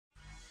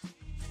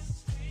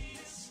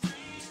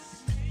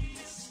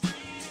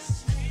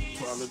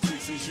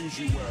Politics as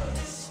usual.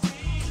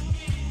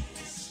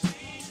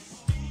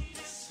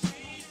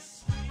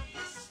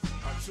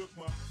 I took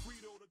my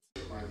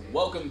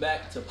Welcome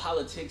back to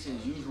Politics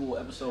as Usual,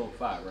 episode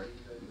 5, right?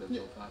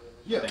 Yeah,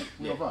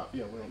 we're on 5.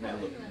 Yeah, we're on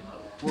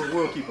 5.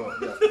 We'll keep up.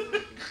 Yeah.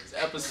 It's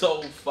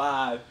episode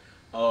 5.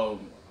 I'm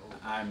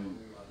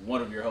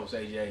one of your hosts,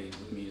 AJ.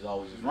 With me, as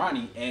always, is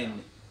Ronnie.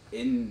 And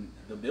in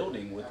the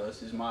building with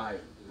us is my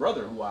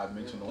brother, who I've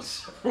mentioned on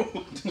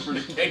several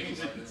different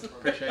occasions.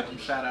 Appreciate them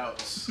shout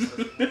outs.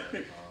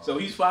 So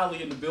he's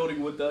finally in the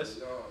building with us.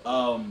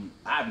 I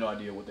have no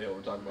idea what the hell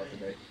we're talking about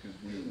today.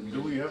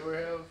 Do we ever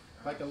have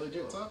like a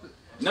legit topic?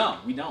 No,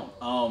 we don't.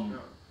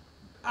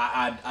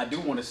 I do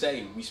want to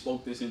say we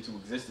spoke this into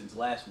existence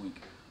last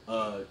week.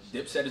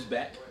 Dipset is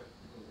back.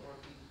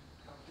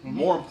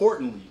 More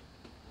importantly,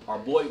 our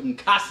boy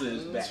Nkasa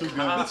is back.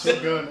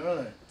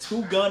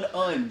 Two Gun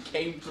Un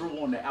came through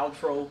on the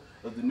outro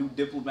of the new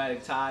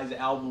Diplomatic Ties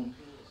album.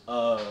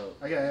 I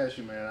gotta ask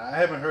you, man. I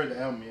haven't heard the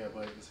album yet,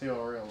 but it's Hell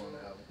Real on the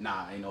album.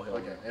 Nah, ain't no Hell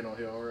Real. Okay, ain't no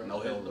Hell Real. No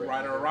Hell Real.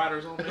 The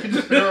Riders on there.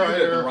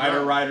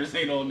 The Riders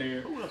ain't on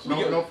there.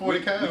 No 40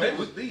 Cal. That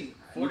was deep.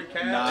 40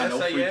 Cal, Nah, no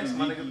SAS,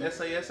 my freaky nigga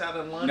SAS out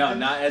of London. No,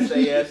 not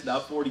SAS,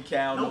 not 40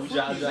 Cal, no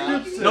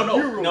Jaja.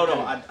 No.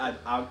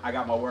 I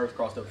got my words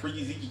crossed up.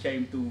 Freaky Zeke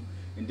came through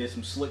and did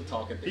some slick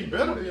talk at the end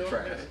of one of the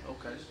tracks.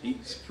 Okay.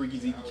 Freaky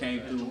Zeke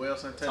came through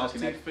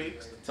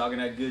talking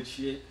that good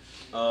shit.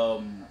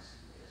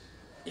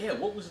 Yeah,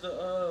 what was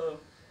the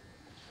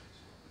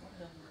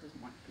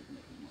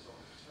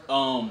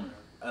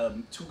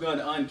Two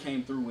Gun Un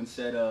came through and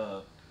said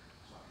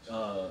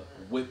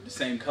with the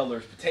same color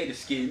as potato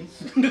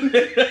skins. You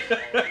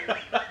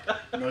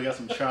know, you got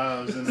some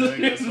chives in there,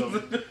 you got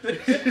some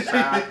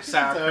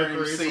sour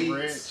cream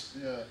seeds.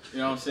 Yeah. You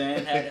know what I'm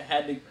saying?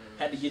 Had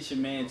to get your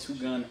man Two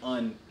Gun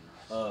Un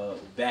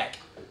back.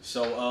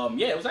 So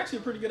yeah, it was actually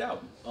a pretty good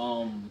album.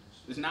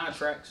 It's 9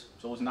 tracks,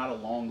 so it's not a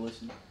long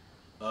listen.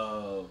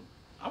 I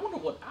wonder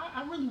what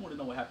I really want to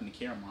know what happened to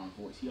Cameron's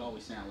voice. He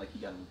always sounded like he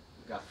got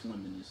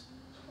phlegm in his.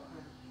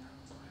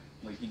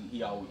 Like he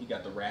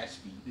got the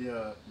raspy,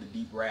 the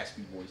deep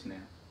raspy voice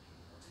now.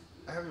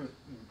 I haven't.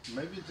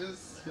 Maybe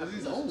just because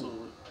he's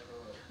old.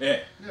 Yeah,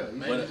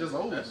 he's just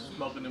old. That's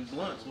smoking them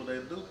blunts. What they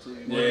do to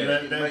you?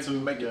 Yeah,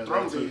 make your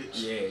throat itch.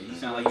 Yeah, he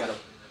sound like he got a.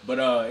 But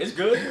it's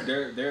good.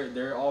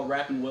 They're all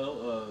rapping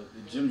well.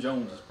 Jim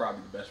Jones is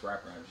probably the best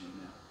rapper I've seen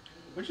now.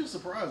 Which is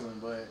surprising,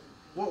 but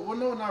well,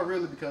 no, not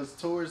really, because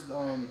towards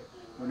when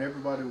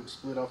everybody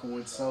split off and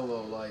went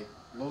solo, like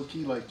low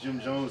key, like Jim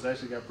Jones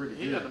actually got pretty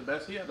good. He had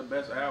the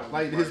best album.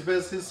 Like his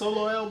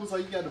solo albums,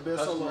 like he got the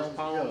best solo albums.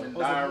 Poem and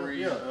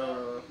Diary,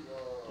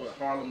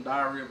 Harlem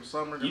Diary of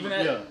Summer.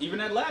 Even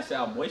that last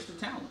album, Wasted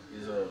Talent,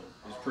 is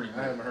pretty good.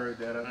 I haven't heard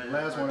that. The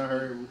last one I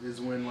heard is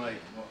when,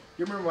 like,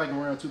 you remember, like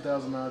around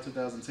 2009,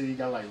 2010, he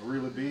got like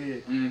really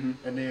big, and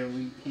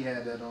then he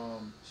had that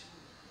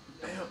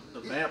the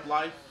Vamp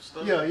Life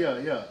stuff.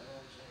 Yeah.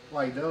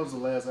 Like that was the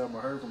last album I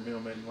heard from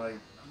him, and like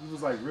he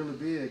was like really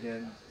big,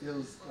 and it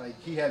was like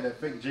he had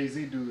that fake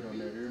Jay-Z dude on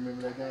there. Do you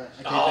remember that guy?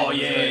 Oh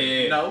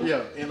yeah. No.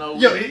 Yeah.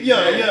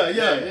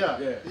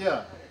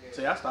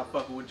 See, I stopped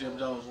fucking with Jim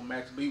Jones when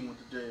Max B went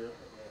to jail.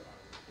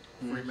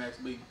 Free Max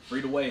B.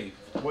 Free the Wave.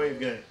 Wave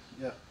gang.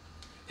 Yeah.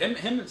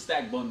 Him and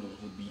Stack Bundles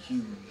would be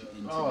huge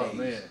in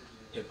today's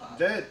hip hop.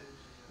 That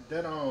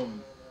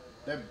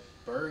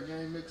Bird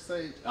Game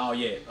mixtape. Oh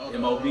yeah.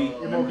 MOB.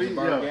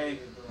 Bird Game.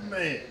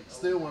 Man,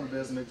 still one of the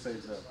best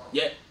mixtapes ever.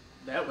 Yeah.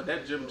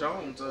 That Jim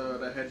Jones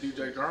that had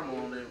DJ Drama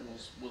on it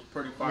was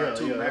pretty fire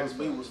too. Max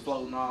B was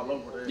floating all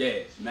over there.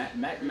 Yeah,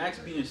 Max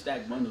B and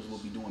Stack Bundles will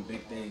be doing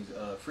big things.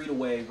 Free the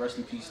Wave, rest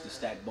in peace to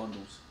Stack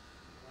Bundles.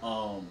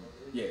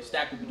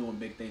 Stack will be doing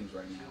big things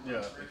right now.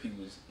 Yeah.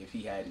 If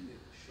he hadn't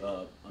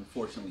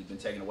unfortunately been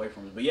taken away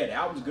from us. But yeah, the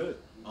album's good.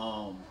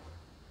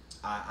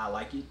 I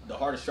like it. The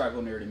hardest track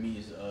on there to me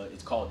is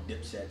it's called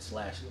Dipset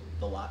 /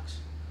 The Locks.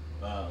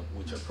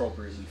 Which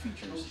appropriately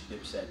features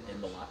Dipset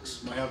and The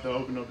Locks. Might have to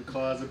open up the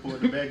closet, pull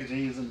the bag of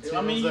jeans and Tim's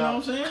I mean, you know out.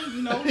 what I'm saying?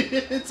 You know,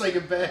 take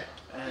it back.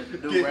 And the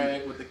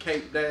do-rag with the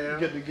cape down.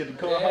 Get the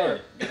car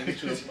hard.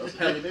 Get you a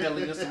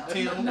Pelly and some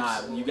Tim's.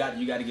 Nah, you got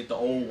to get the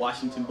old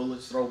Washington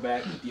Bullets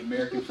throwback with the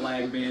American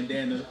flag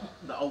bandana,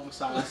 the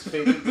oversized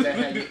fittings that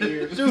had your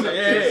ears.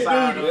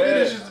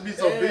 It used to be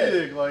so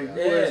big, like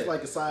where it's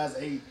like a size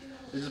 8.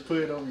 They just put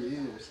it over your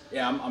ears.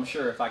 Yeah, I'm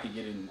sure if I could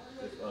get in,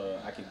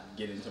 I could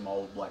get into my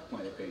old Black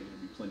Planet page,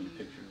 there'd be plenty of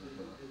pictures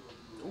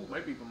of Ooh,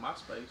 maybe even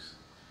MySpace.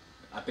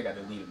 I think I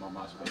deleted my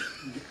MySpace.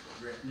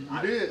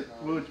 You did?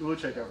 We'll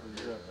check out for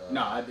you.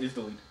 Nah, it's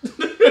deleted.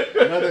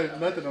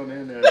 Nothing on the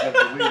internet is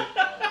deleted.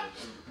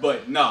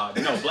 But no,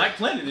 Black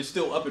Planet is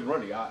still up and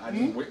running. I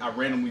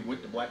randomly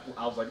went to Black.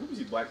 I was like, let me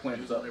see Black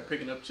Planet. Up there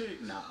picking up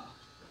chicks. Nah.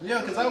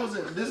 Yeah, because I was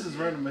in, this is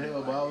random as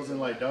hell, but I was in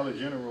like Dollar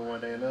General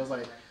one day, and I was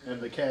like, and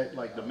the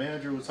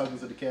manager was talking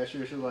to the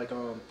cashier. She was like,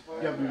 you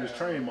have to do this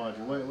training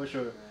module. What's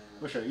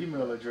your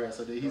email address?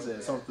 So he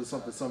said something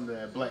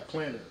at Black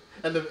Planet.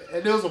 And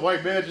there was a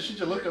white manager. She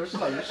just looked at her.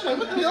 She's like,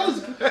 what the hell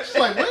is? She's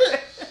like,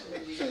 what?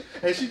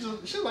 And she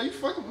was like, you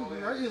fucking with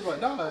me, right? He was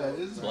like, nah,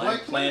 it's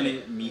Black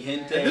Planet, Mi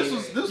Gente. And this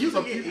was You a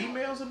can get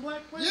emails in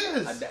Black Planet?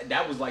 Yes.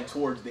 That was like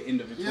towards the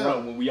end of its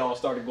run when we all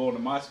started going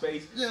to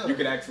MySpace. Yeah. You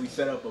could actually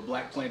set up a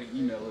Black Planet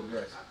email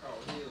address.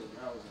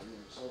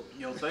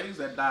 Yo, things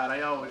that die,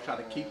 they always try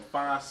to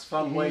find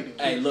some way to keep.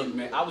 Hey, look,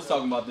 man, I was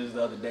talking about this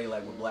the other day,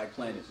 like with Black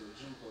Planet.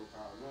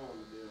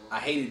 I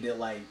hated that,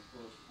 like,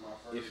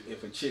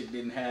 if a chick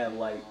didn't have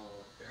like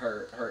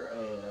her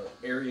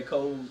area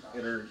code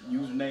and her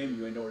username,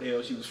 you ain't know where the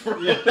hell she was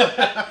from. Yeah.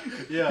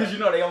 Because you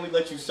know they only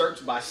let you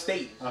search by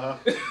state. And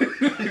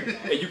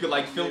you could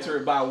like filter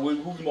it by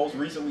who's most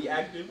recently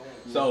active.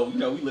 So, you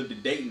know, we lived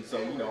in Dayton,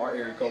 so you know our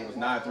area code was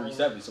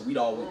 937. So we'd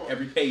always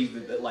every page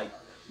that like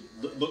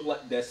looked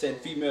like that said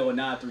female in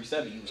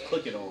 937, you was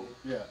clicking on.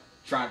 Yeah.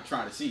 Trying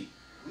to see.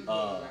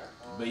 But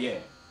yeah.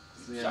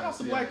 Shout out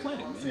to Black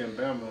Planet, man. See, in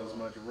Bama is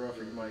much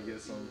rougher. You might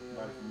get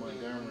somebody from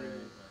Montgomery.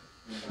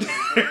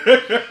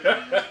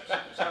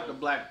 Shout out to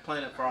Black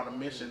Planet for all the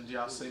missions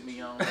y'all sent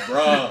me on.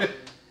 Bruh.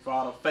 For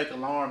all the fake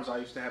alarms I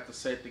used to have to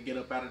set to get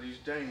up out of these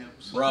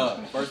jams.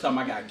 Bruh, first time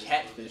I got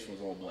Catfish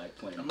was on Black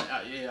Planet.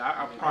 I mean,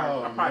 I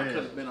probably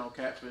could have been on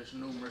Catfish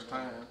numerous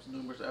times,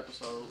 numerous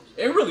episodes.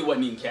 It really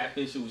wasn't even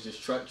Catfish, it was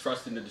just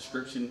trusting the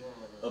description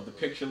of the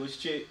pictureless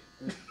chick.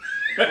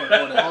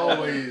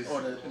 Always.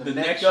 Or the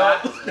neck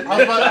up. I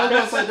was about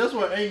to say, that's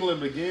where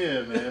England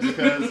began, man,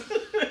 because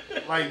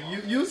like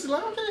you see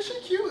like, okay, she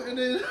cute, and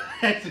then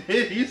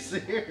you see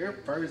her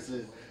in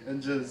person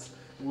and just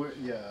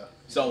yeah.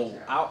 So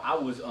I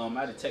was I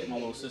had to take my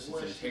little sister to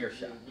this hair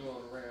shop,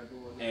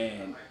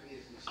 and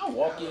I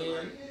walk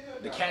in,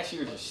 the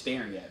cashier's just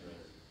staring at me.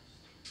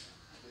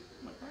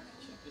 I'm like, why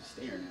is she just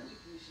staring at me?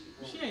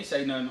 She ain't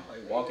say nothing. I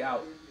like walk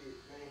out.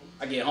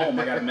 I get home,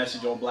 I got a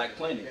message on Black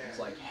Planet. It's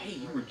like, hey,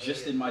 you were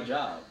just in my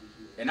job.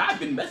 And I've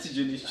been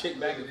messaging this chick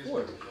back and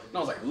forth. And I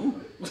was like, ooh.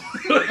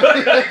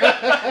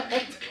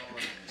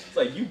 It's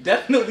like, you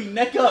definitely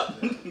neck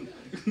up.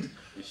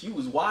 She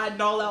was wide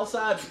and all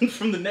outside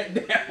from the neck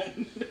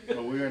down.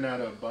 But we're not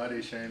a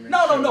body shaming.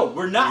 No,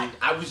 we're not.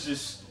 I was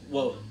just,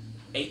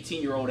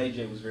 18-year-old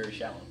AJ was very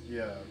shallow.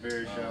 Yeah,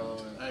 very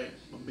shallow. Hey,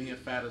 but being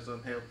fat is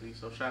unhealthy,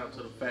 so shout out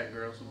to the fat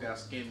girls who got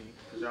skinny,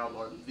 because y'all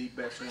are the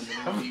best women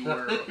in the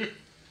world.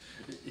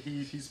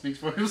 He speaks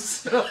for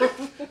himself.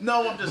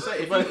 No, I'm just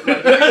saying. No, listen,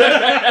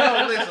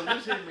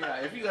 just hear me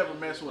out. If you ever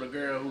mess with a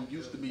girl who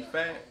used to be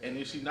fat, and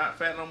if she's not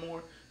fat no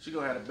more, she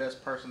gonna have the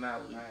best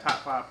personality,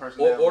 top 5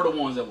 personality. Or the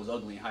ones that was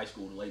ugly in high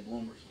school, the late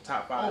bloomers.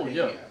 Top 5. Oh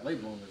yeah, late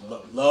bloomers.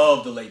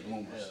 Love the late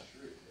bloomers. Yeah.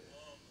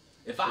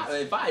 If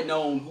I had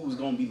known who was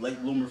gonna be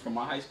late bloomer from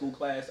my high school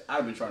class, I'd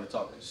have been trying to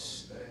talk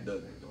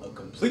to a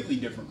completely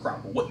different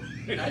crop of women.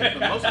 Hey,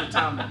 but most of the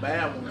time, the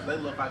bad ones, they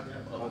look like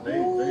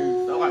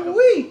They're like a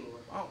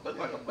look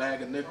like a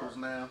bag of nickels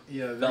now.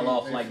 Yeah, fell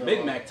off like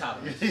Big Mac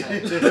toppings.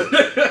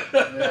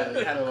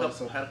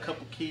 Had a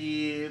couple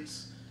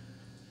kids.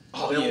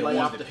 Oh They'll yeah, lay the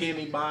off ones the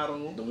Henny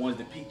bottle. the ones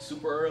that peaked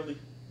super early.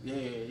 Yeah.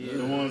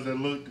 the ones that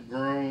looked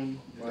grown,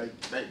 like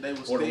They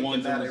was Or the thinking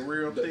ones that that they was,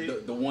 real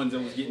thick. the ones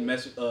that was getting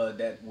messed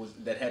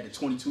that had the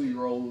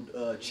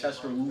 22-year-old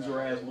Chester loser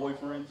ass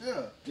boyfriend.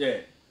 Yeah.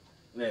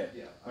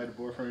 like the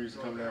boyfriend used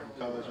to come down from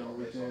college on the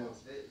weekends.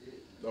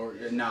 Or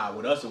nah,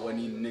 with us it wasn't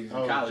even niggas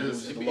in college. It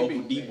was just a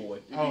local D-boy.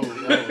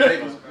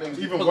 They was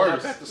Even pulling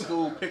worse. up at the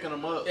school, picking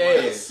them up.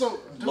 Yeah. That's so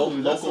dude,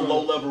 Local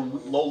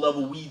low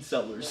level weed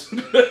sellers.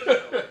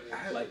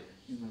 Like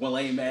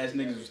lame ass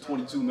niggas was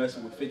 22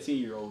 messing with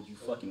 15-year-olds. You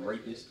fucking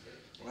rapist.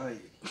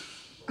 Like,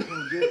 I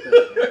don't get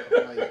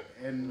that. Like,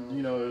 and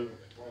you know,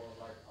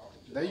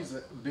 they used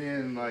to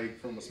being like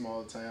from a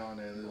small town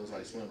and it was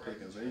like slim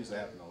pickings. They used to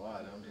happen a lot.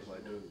 And I'm just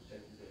like, dude,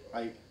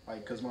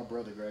 like, cause my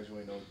brother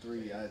graduated in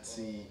 03, I'd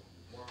see.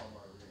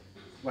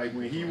 Like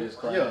when he was,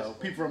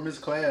 people from his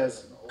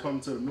class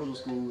come to the middle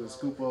school and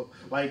scoop up,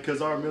 like,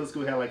 cause our middle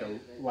school had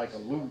like a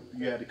loop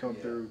you had to come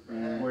through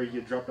where you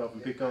get dropped off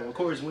and pick up. Of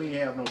course, we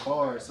didn't have no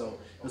cars, so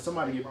if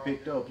somebody get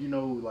picked up, you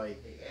know,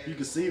 like you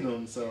can see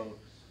them. So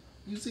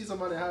you see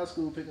somebody in high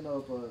school picking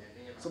up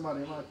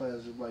somebody in my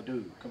class, you're like,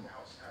 dude, come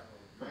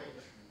on.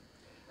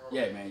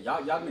 Yeah, man,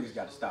 y'all niggas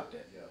got to stop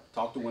that.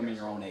 Talk to women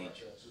your own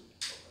age.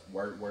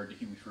 Word to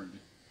Huey Freeman.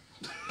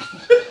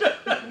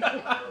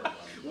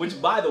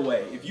 Which, by the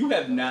way, if you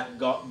have not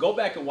go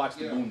back and watch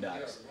the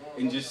Boondocks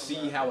and just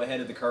see how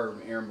ahead of the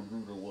curve Aaron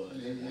McGruder was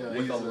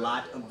with a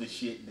lot of the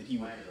shit that he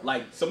would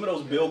like. Some of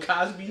those Bill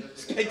Cosby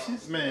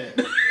sketches, Man.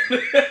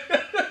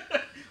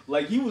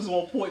 Like he was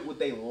on point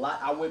with a lot.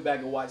 I went back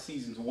and watched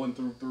seasons 1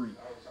 through 3,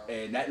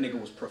 and that nigga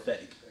was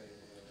prophetic.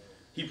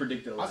 He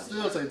predicted a lot. I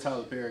still say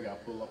Tyler Perry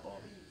got pulled up on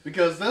me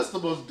because that's the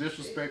most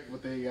disrespectful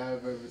thing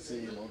I've ever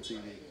seen on TV.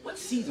 What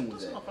season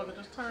was This that? motherfucker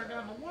just turned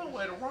down the one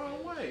way the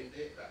wrong way.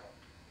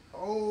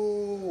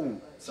 Oh,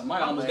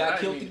 Somebody almost got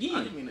killed I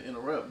again. didn't mean to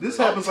interrupt. this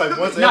happens like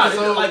once an Nah,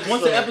 episode. like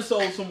once so- an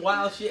episode, some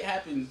wild shit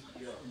happens.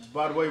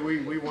 By the way,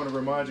 we want to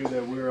remind you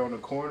that we're on the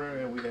corner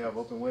and we have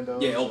open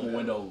windows. Yeah, open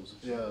windows.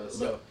 Yeah,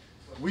 so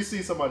We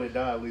see somebody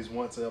die at least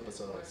once an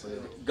episode. So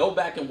Go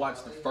back and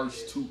watch the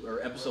first two,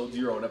 or episode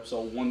 0 and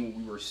episode 1 when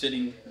we were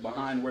sitting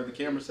behind where the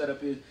camera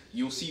setup is.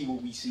 You'll see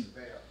what we see.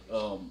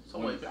 So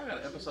wait, if y'all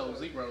got episode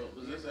 0,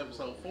 is this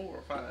episode 4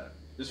 or 5?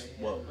 This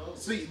well,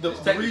 see the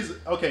reason.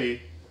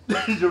 Okay,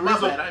 the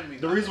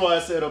reason why I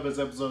set up as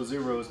episode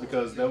 0 is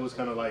because that was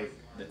kind of like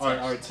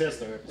our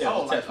tester episode. Yeah,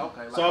 okay.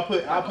 So I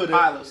put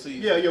pilot it.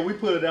 season. Yeah, we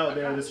put it out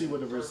there to see what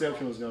the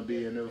reception was gonna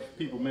be, and if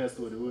people messed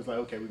with it, we was like,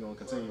 okay, we're gonna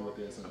continue with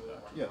this. And,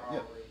 yeah.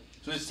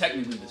 So this is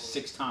technically the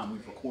 6th time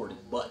we've recorded,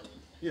 but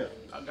Yeah.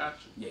 I got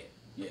you.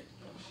 yeah.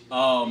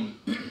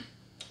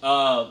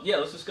 Yeah,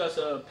 let's discuss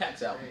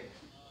Paak's album.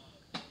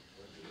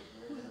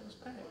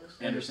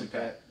 Anderson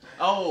 .Paak.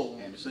 Oh,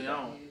 Anderson see, .Paak.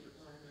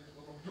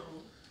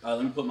 I don't.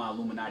 Let me put my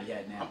Illuminati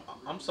hat now.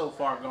 I'm so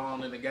far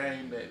gone in the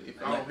game that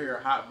if I don't hear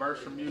a hot verse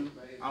from you,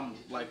 I'm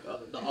like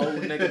the old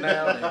nigga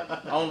now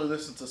that only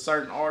listen to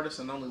certain artists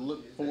and only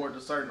look forward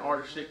to certain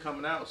artist shit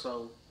coming out.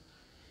 So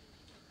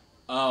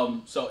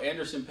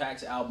Anderson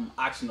 .Paak's album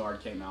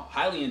Oxnard came out,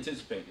 highly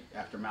anticipated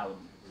after Malibu.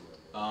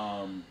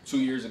 2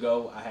 years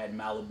ago, I had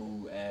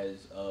Malibu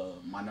as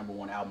my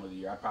 #1 album of the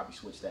year. I probably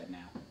switched that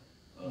now.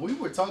 We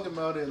were talking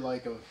about it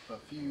like a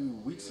few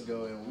weeks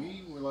ago, and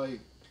we were like,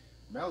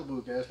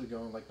 Malibu could actually go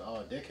on like the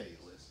all-decade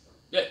list.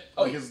 Yeah.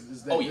 Oh, like, yeah.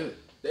 is that good?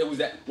 It was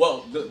that.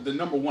 Well, the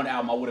 #1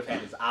 album I would have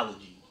had is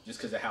Ology, just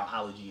because of how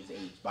Ology is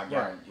aged by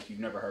Gallant. If you've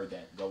never heard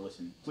that, go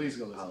listen. Please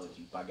go listen.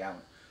 Ology by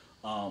Gallant.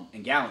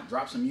 And Gallant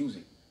dropped some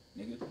music,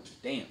 nigga.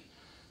 Damn.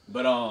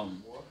 But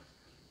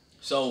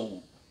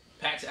so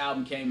Paak's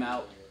album came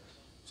out.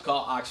 It's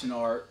called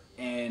Oxnard,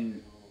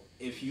 and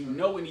if you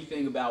know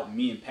anything about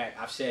me and Paak,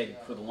 I've said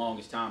for the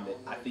longest time that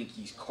I think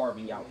he's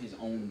carving out his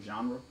own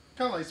genre.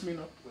 Kind of like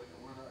Smino.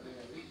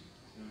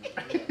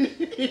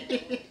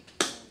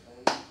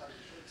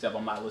 Except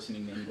I'm not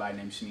listening to anybody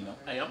named Smino.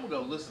 hey, I'm gonna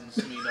go listen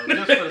to Smino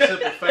just for the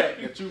simple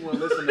fact that you want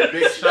to listen to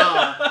Big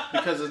Sean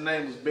because his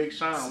name was Big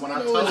Sean. When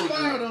I told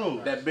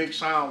you that Big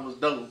Sean was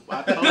dope,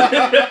 I told you,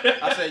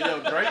 I said,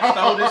 yo, Drake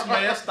stole this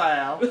man's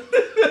style.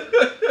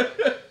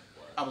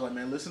 I was like,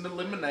 man, listen to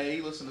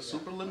Lemonade, listen to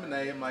Super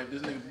Lemonade. I'm like,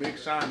 this nigga Big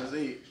Sean is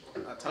it.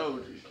 I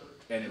told you.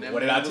 And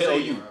what did I tell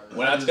you?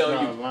 What did I tell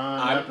you?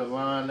 Line after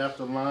line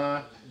after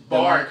line.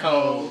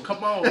 Barcode.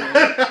 Come on,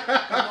 man.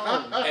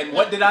 Come on. And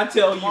what did I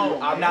tell you?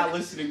 I'm not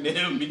listening to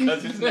him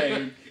because his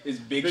name is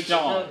Big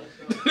Sean.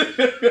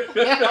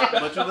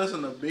 But you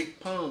listen to Big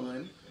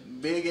Pun,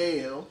 Big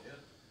L,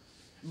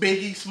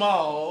 Biggie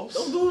Smalls.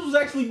 Those dudes was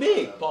actually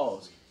big.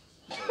 Pause.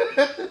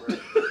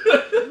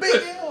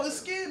 Big L is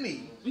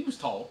skinny. He was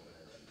tall.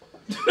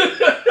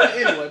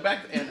 Anyway,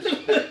 back to Anderson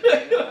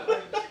 .Paak.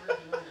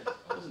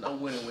 There's no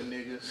winning with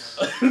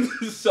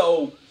niggas.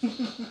 So,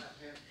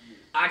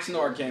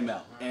 Oxnard came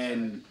out,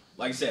 and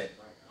like I said,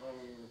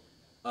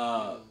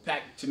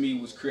 Paak to me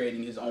was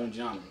creating his own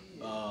genre.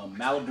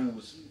 Malibu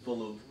was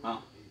full of,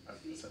 Oh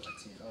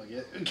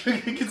yeah.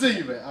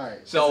 Continue, man. All right.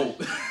 So,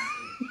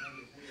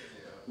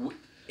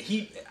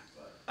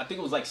 I think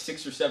it was like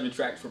 6 or 7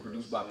 tracks were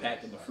produced by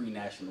Paak and the Free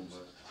Nationals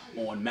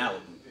on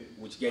Malibu,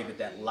 which gave it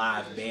that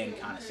live band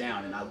kind of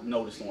sound. And I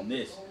noticed on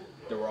this,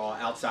 they were all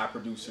outside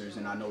producers,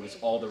 and I noticed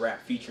all the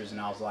rap features,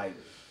 and I was like,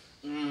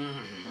 and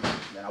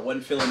I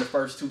wasn't feeling the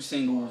first 2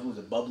 singles. Was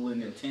it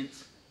Bubbling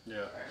Intense?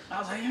 Yeah. I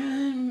was like,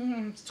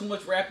 it's too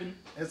much rapping.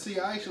 And see,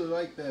 I actually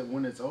like that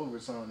When It's Over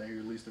song that he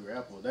released through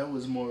Apple. That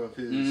was more of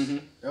his.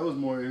 That was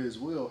more of his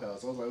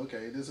wheelhouse. I was like,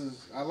 okay,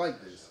 I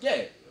like this.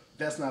 Yeah.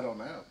 That's not on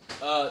the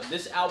album.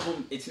 This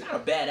album, it's not a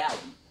bad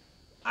album.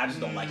 I just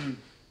don't like it.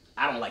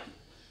 I don't like it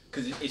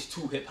because it's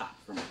too hip hop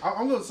for me.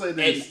 I'm gonna say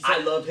this. And I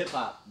love hip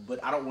hop,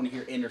 but I don't want to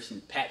hear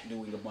Anderson .Paak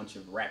doing a bunch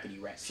of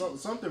rapidy rap shit.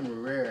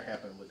 Something rare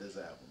happened with this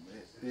album.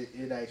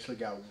 It actually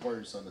got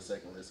worse on the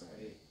second listen.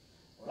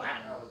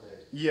 Wow.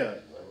 Yeah.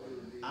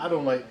 I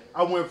don't like.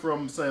 I went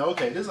from saying,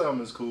 okay, this album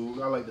is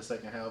cool, I like the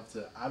second half,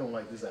 to I don't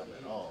like this album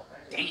at all.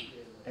 Damn.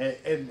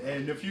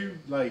 And if you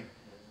like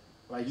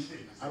I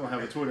don't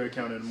have a Twitter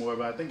account anymore,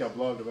 but I think I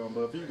blogged about him.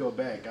 But if you go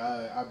back,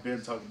 I've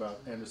been talking about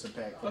Anderson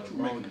 .Paak for the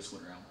longest.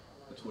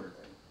 The Twitter.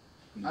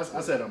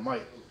 I said I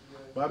might,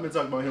 but I've been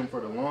talking about him for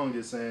the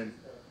longest. And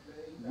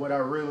what I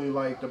really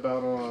liked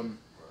about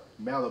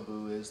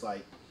Malibu is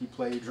like he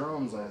played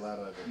drums on a lot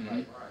of it. Mm-hmm.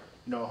 Like,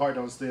 you know, Heart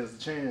Don't Stand the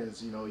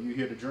Chance. You know, you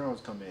hear the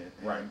drums come in,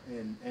 right?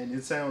 And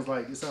it sounds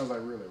like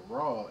really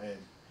raw. And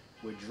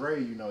with Dre,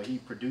 you know, he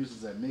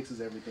produces and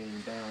mixes everything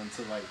down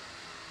to like,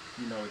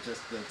 you know,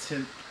 just the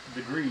 10th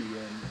degree,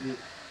 and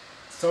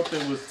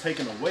something was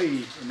taken away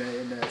in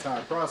that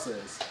entire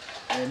process,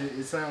 and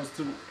it sounds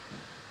too.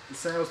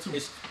 It's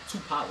too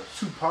polished.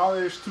 Too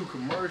polished, too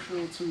commercial,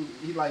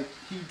 he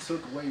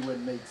took away what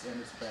makes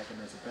Anderson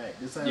 .Paak.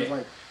 This sounds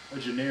like a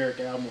generic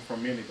album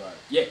from anybody.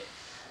 Yeah.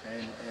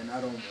 And I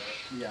don't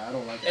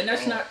like it.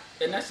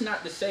 And that's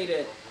not to say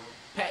that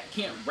Paak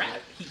can't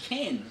rap. He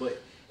can,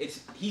 but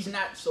he's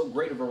not so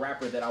great of a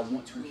rapper that I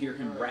want to hear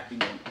him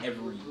rapping on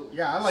every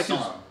I like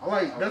song.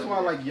 that's why I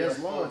like Yes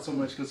Lord so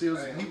much, because he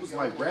was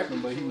like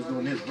rapping, but he was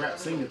doing his rap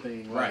singing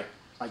thing. Like, right.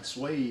 like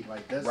Suede,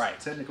 like that's Right.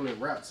 technically a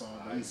rap song,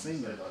 but he's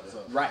singing it.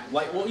 So. Right.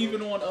 Like, well,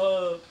 even on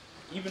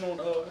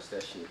what's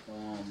that shit?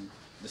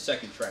 The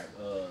second track,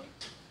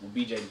 with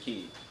BJ the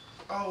Kid.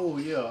 Oh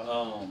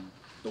yeah.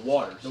 The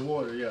Waters. The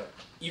Water, yeah.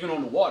 Even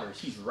on the Waters,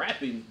 he's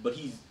rapping, but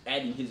he's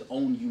adding his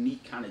own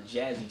unique kind of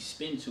jazzy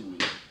spin to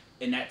it,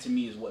 and that to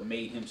me is what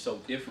made him so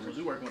different. Was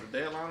you working with a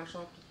deadline or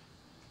something?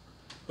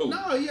 Who?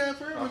 No, yeah,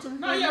 forever.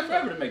 No, yeah,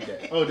 forever to make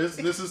that. Oh, this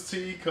is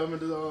T coming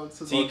to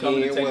T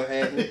coming to what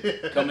happened?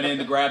 coming in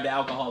to grab the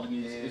alcohol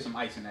and get some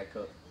ice in that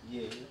cup.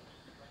 Yeah.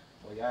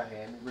 Well, y'all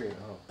had me ready,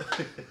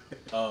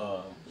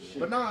 huh?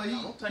 But nah,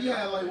 Don't take he it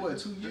had out. like what,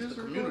 It's 2 years? the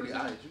to community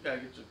record? ice. You gotta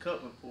get your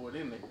cup and pour it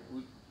in there.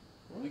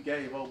 We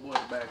gave old boy the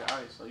bag of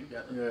ice, so you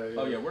got to. Yeah,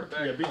 yeah. Oh yeah, where the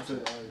bag? Yeah, beat to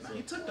the Nah, he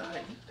ice. took the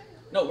ice.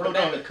 No, where the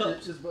bag of It's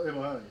cups? just behind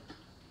you.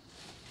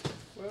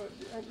 Well,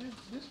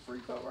 this free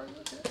cup right here.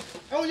 Okay.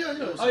 Oh yeah, yeah.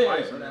 There was Oh, some yeah,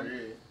 ice yeah, in yeah. there,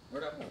 yeah.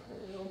 Where that?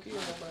 You don't kill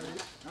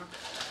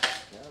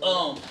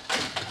nobody.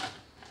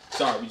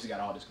 Sorry, we just got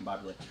all this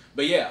combobulated.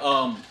 But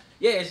yeah,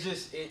 it's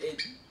just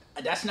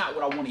that's not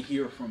what I want to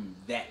hear from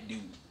that dude.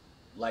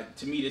 Like,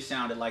 to me, this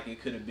sounded like it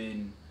could have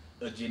been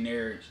a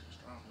generic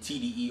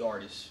TDE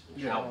artist.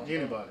 Yeah, album.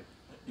 anybody.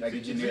 Like a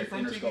Is he generic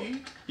from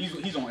Interscope.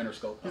 TDE? He's on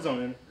Interscope. He's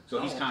on in. So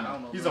he's kind I don't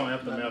of know He's on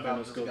nothing Aftermath about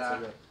and this Scope. guy.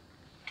 So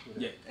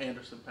yeah.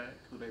 Anderson Paak,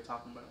 who they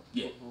talking about?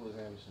 Yeah. Who was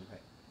Anderson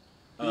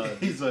Paak?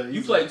 He's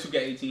You played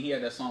 2K18. He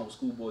had that song with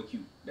Schoolboy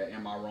Q. That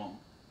Am I Wrong?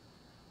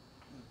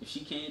 If she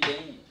can't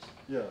dance,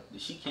 yeah.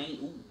 if she can't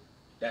ooh,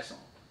 that song.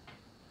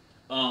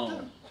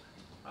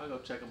 I'll go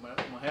check him out.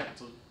 I'm gonna have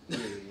to. Yeah.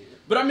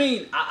 But I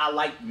mean, I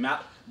like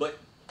Mal. But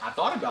I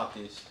thought about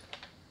this.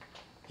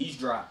 He's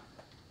dropped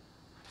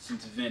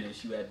since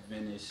Venice. You had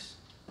Venice.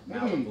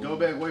 Malibu. Go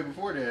back way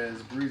before that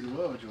as Breezy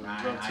Love Joy.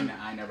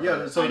 I never. Yeah,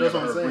 heard, so I that's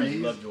never what I'm heard Breezy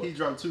saying. Lovejoy. He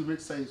dropped 2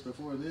 mixtapes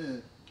before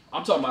then.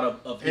 I'm talking about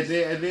of his,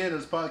 And then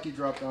as Paak, he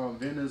dropped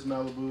Venice,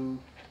 Malibu,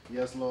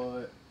 Yes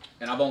Lord.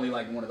 and I've only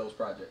liked one of those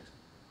projects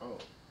Oh,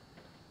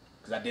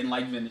 because I didn't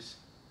like Venice.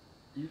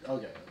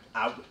 okay.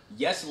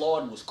 Yes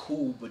Lord was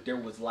cool, but there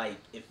was like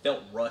it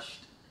felt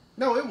rushed.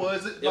 No, it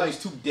was It like was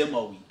too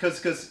demo-y.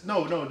 cause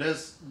no,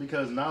 that's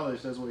because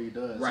Knowledge. That's what he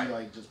does. Right. He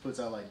like just puts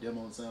out like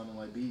demo sound and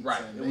like beats.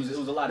 Right. And It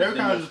was a lot They're of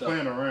kind demo of just stuff.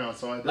 playing around.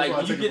 So that's Like why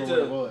I take it for what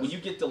it was. when you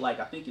get to like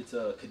I think it's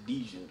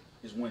Khadijah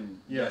is when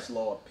Yeah. Yes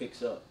Lord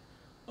picks up.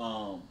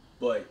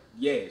 But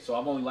yeah, so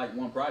I've only liked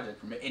one project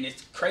from it, and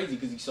it's crazy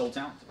because he's so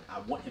talented. I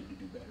want him to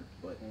do better,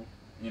 but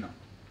you know.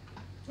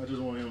 I just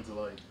want him to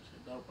like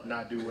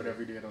not do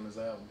whatever he did on his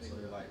album. They So,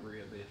 look like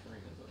real best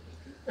friends.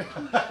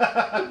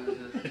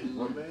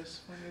 We're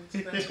best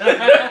friends.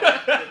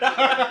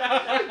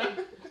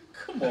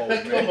 Come on,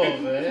 man. Come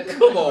on, man.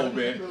 Come on,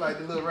 man. Look like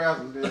the little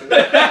rappers.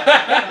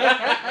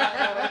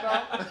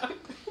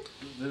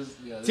 This,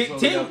 yeah, this T, is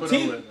what we gotta put up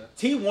with, man.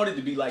 T wanted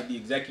to be like the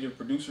executive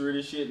producer of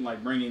this shit and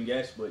like bring in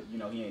guests, but you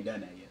know he ain't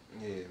done that yet.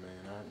 Yeah,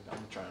 man. I'm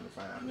trying to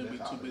find. I'm gonna be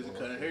too busy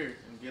cutting hair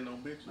and getting on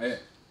bitches. Yeah.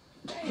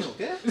 Damn,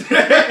 okay.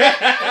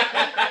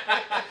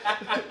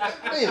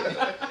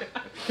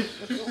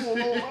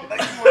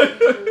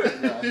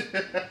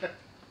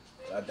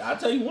 I'll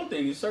tell you one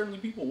thing, it's certainly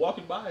people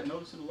walking by and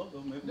noticing the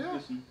logo. Maybe we'll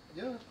get some.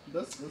 Yeah,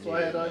 that's why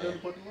I had the idea to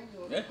put the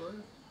logo on. Yeah.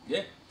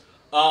 Yeah.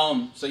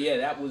 Yeah. So yeah,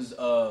 that was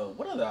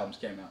what other albums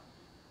came out?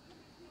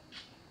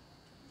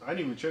 I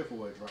didn't even check for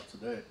what dropped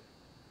today.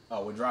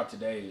 Oh, what dropped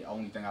today?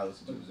 Only thing I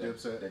listened to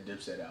was Dipset. that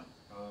Dipset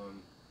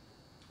album.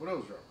 What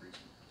else dropped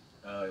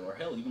recently? Or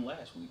hell, even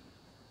last week.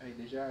 Hey,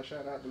 did y'all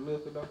shout out to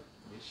Looker though?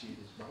 This shit is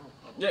bomb.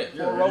 Yeah,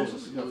 Yeah, Four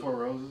Roses. Yeah, Four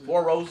Roses.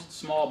 4 Roses,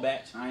 small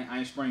batch. I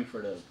ain't spring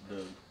for the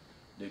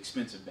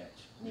expensive batch.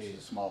 This is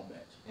a small batch.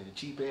 And the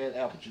cheap ass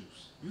apple juice.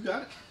 You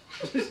got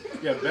it.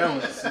 Yeah,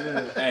 balance.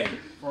 Yeah. Hey,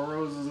 Four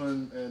Roses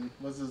and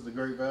what's this? The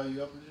Great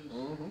Value Apple Juice.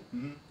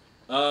 Mm-hmm.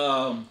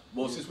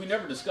 well, since we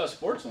never discussed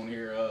sports on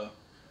here,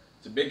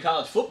 it's a big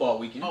college football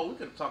weekend. Oh, we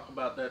could talk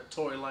about that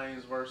Tory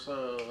Lanez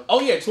versus.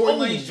 Oh yeah, Tory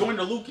Lanez joined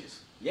the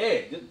Lucas.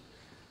 Yeah,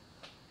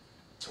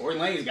 Tory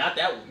Lanez got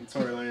that one.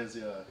 Tory Lanez,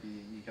 yeah,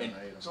 he kind of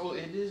ate him. So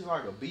it is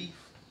like a beef,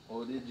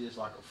 or it is just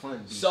like a fun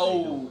beef? they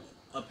So doing?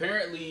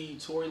 apparently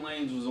Tory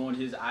Lanez was on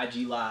his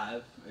IG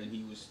live and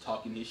he was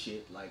talking his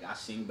shit like I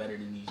sing better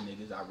than these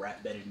niggas, I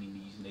rap better than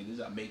these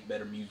niggas, I make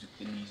better music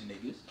than these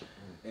niggas.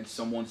 And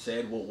someone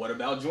said, well, what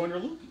about Joyner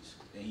Lucas?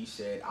 And he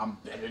said, I'm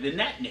better than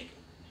that nigga.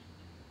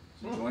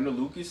 So Joyner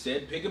Lucas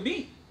said, pick a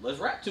beat, let's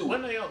rap to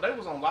When it. they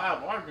was on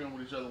live arguing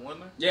with each other,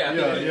 wasn't they? Yeah, I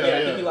think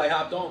he Yeah. like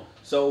hopped on.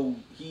 So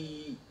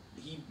he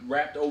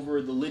rapped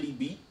over the Liddy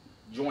beat,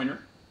 Joyner,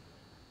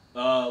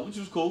 which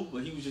was cool,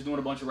 but he was just doing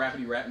a bunch of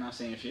rapidy rap, not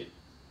saying shit.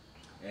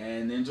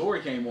 And then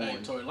Tory came on. Hey,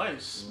 Tory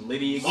Lanez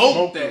Liddy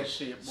smoked that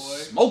shit, boy.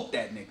 Smoked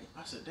that nigga.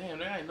 I said,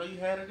 damn, I didn't know you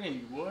had it in you,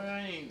 boy. I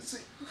ain't.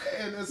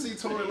 See,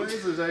 Tory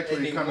Lanez is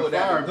actually They kind pulled of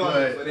out the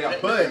fire, gun for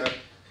that. but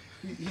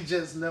he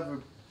just never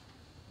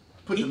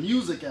put the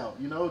music out,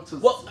 you know.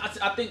 Well,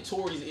 I think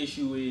Tory's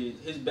issue is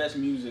his best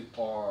music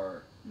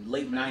are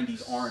late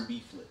 '90s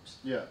R&B flips.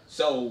 yeah,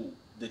 So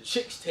the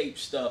Chicks tape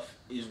stuff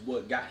is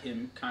what got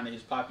him kind of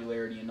his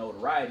popularity and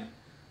notoriety.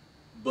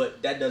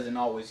 but that doesn't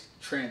always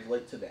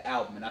translate to the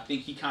album. And I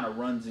think he kind of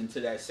runs into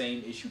that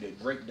same issue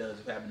that Drake does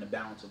of having the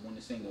balance of when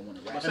to sing and when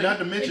to rap. And not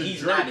to mention, and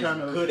he's Drake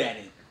not as good at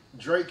it.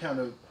 Drake kind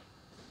of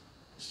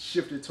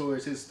shifted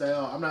towards his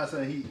style. I'm not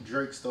saying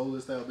Drake stole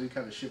his style, but he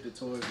kind of shifted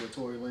towards what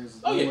Tory Lanez is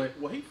doing. Yeah.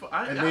 Well,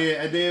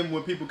 and then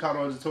when people caught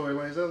on to Tory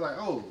Lanez, they was like,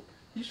 oh,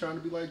 he's trying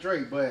to be like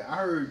Drake. But I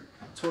heard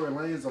Tory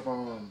Lanez of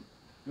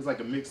it was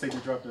like a mixtape he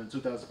dropped in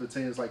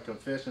 2015. It's like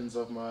Confessions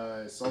of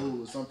My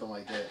Soul or something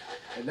like that.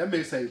 And that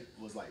mixtape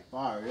was like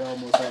fire. It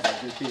almost had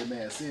like Good Kid,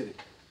 Mad City.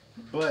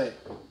 But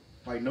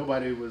like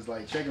nobody was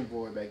like checking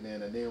for it back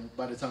then. And then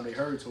by the time they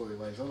heard Tory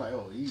Lanez, I was like,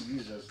 oh, he's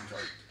just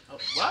Drake.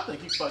 Well, I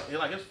think he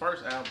like his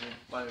first album.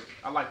 Like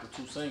I like the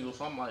 2 singles,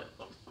 so I'm like,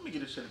 let me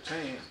give this shit a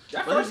chance.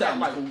 That But first he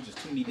album had, was just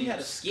too many He had a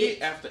damn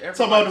skit after every.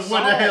 Talking about like, the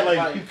one that had song,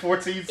 like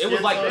 14 skits. It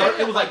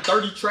was like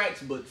 30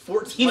 tracks, but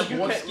 14 Like, you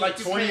of them. can't- like,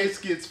 you 28 can't-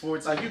 skits,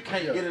 14. Like you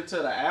can't get into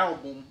the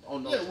album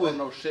on no, Yeah, well- on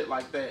no shit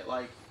like that.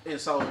 Like, and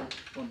so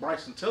when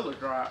Bryson Tiller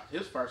dropped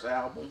his first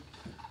album,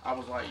 I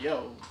was like,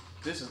 yo,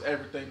 this is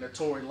everything that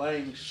Tory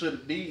Lanez should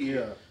have did.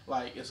 Yeah.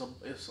 Like it's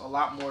a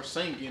lot more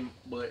singing,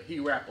 but he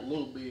rap a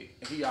little bit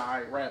and he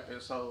alright rapping,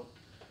 so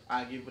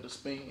I give it a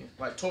spin.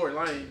 Like Tory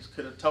Lanez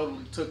could have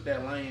totally took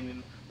that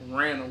lane and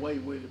ran away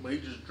with it, but he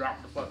just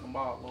dropped the fucking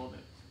ball on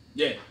it.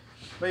 Yeah.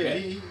 But yeah,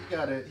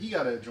 he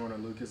got a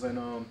Jordan Lucas,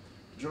 and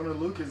Jordan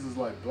Lucas is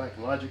like Black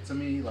Logic to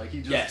me. Like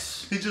he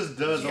just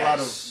does a lot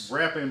of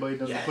rapping, but he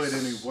doesn't put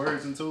any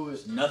words into it.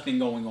 There's nothing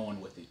going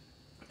on with it.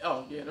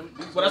 Oh yeah,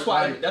 But that's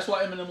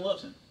why Eminem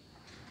loves him.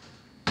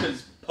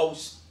 Because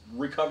post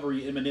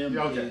recovery Eminem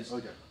is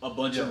a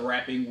bunch of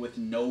rapping with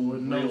no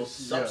real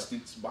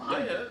substance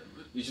behind it.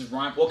 It's just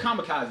rhyme. Well,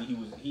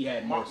 Kamikaze, he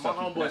had more. My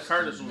homeboy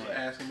Curtis was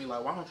asking me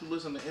like, why don't you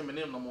listen to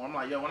Eminem no more? I'm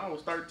like, yo, when I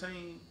was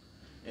 13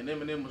 and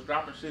Eminem was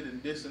dropping shit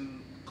and dissing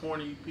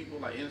corny people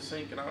like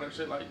NSYNC and all that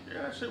shit, like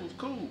yeah, that shit was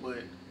cool, but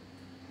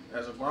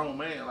as a grown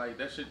man, like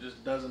that shit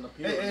just doesn't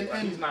appeal to me.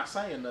 Like, he's not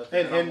saying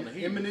nothing. And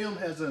Eminem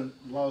hasn't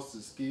lost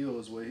his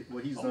skills.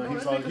 What he's done,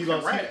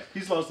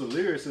 he's lost the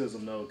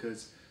lyricism though,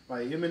 because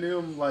like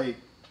Eminem, like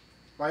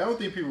I don't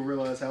think people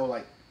realize how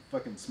like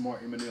fucking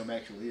smart Eminem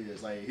actually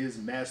is. Like his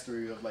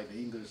mastery of like the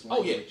English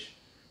language.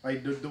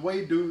 Like the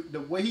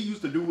way he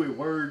used to do with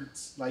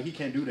words, like he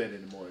can't do that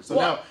anymore. So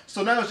now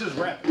it's just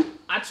rapping.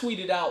 I was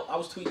tweeting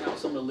out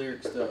some of the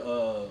lyrics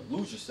to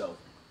Lose Yourself,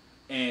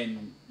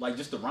 and like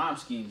just the rhyme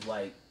schemes,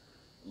 like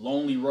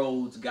lonely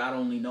roads, God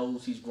only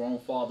knows he's grown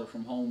farther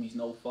from home, he's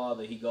no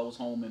father, he goes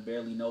home and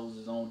barely knows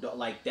his own dog.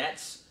 Like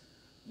that's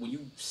when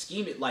you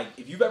scheme it. Like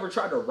if you've ever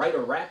tried to write a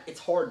rap, it's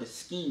hard to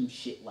scheme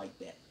shit like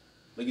that.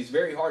 Like it's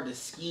very hard to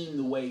scheme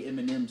the way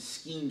Eminem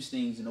schemes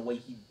things and the way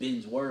he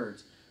bends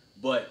words.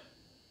 But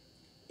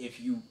if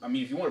you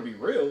want to be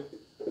real,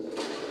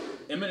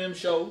 Eminem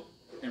Show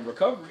and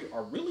Recovery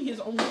are really his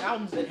only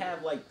albums that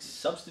have like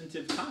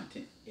substantive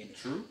content in it.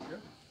 True. Yeah.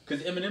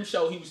 Because Eminem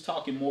Show, he was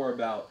talking more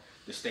about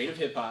the state of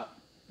hip hop,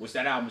 which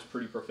that album is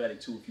pretty prophetic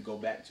too. If you go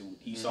back to it,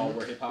 he saw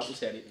where hip hop was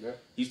headed. Yeah.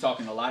 He's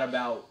talking a lot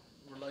about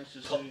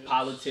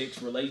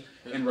politics,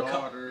 and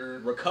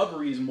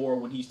Recovery is more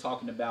when he's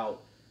talking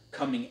about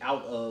coming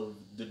out of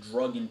the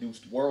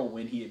drug-induced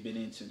whirlwind he had been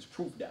in since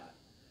Proof died.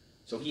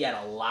 So he had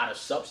a lot of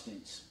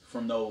substance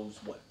from those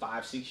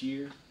 5-6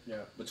 years. Yeah.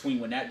 Between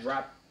when that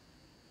dropped.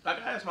 Like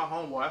I asked my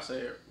homeboy, I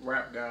said,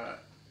 "Rap God,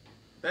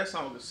 that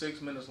song is 6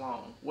 minutes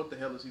long. What the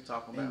hell is he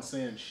talking about? Ain't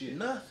saying shit.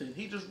 Nothing.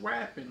 He just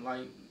rapping.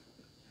 Like,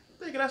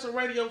 thinking that's a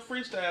radio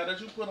freestyle that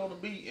you put on the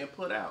beat and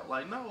put out.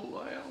 Like,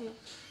 no,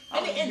 I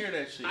don't hear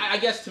that shit. I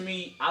guess to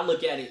me, I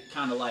look at it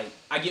kind of like,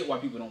 I get why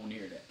people don't want to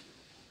hear that.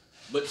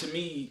 But to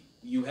me,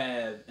 you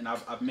have, and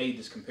I've made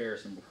this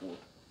comparison before.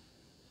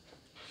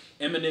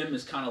 Eminem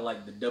is kind of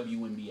like the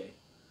WNBA.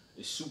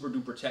 It's super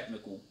duper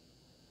technical,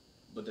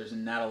 but there's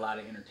not a lot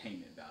of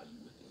entertainment value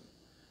with it.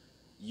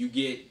 You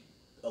get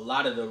a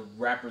lot of the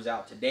rappers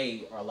out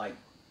today are like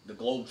the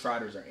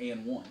Globetrotters or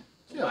 &1.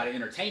 It's a lot of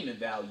entertainment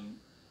value,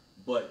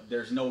 but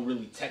there's no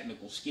really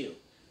technical skill.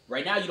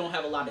 Right now, you don't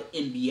have a lot of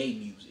NBA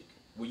music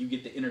where you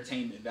get the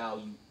entertainment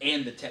value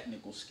and the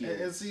technical skill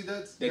and see,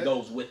 that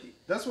goes with it.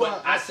 That's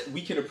why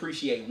we can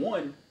appreciate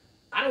one.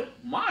 I don't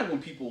mind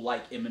when people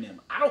like Eminem.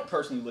 I don't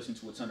personally listen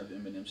to a ton of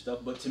Eminem stuff,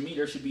 but to me,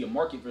 there should be a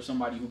market for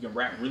somebody who can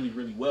rap really,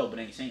 really well, but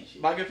ain't saying shit.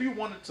 Like if you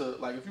wanted to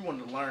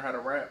learn how to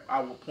rap,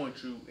 I would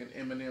point you in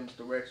Eminem's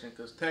direction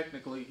because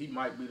technically he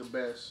might be the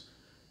best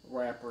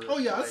rapper. Oh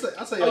yeah, like,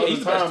 I say all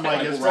the time.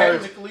 Like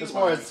as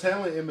far as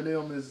talent,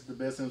 Eminem is the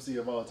best MC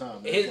of all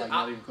time. It's like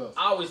not even close.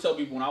 I always tell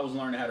people when I was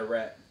learning how to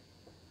rap,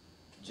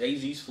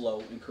 Jay-Z's flow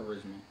and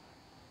charisma,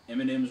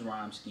 Eminem's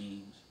rhyme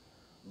schemes,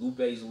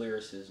 Lupe's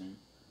lyricism,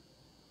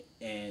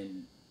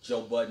 and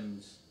Joe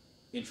Budden's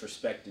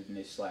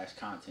introspectiveness /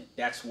 content.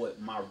 That's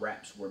what my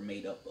raps were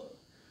made up of.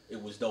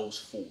 It was those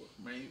four.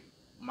 Man,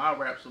 my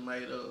raps are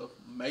made of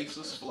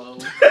Mace's flow,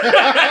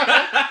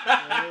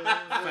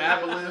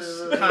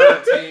 fabulous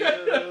content,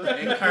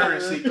 and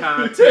currency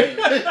content.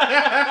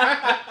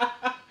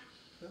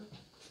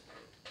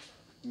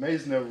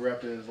 Mace never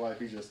rapped in his life.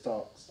 He just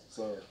talks.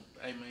 So,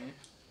 hey man,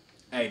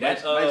 Hey,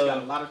 that's Mace got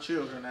a lot of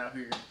children out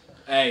here.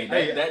 Hey,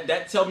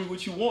 that Tell Me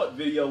What You Want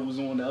video was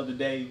on the other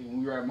day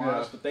when we were at my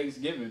house for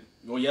Thanksgiving,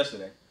 or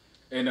yesterday.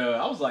 And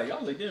I was like,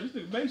 damn, this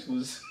nigga Mace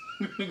was,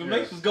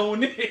 Mace was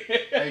going in.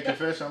 Hey,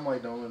 confession, I'm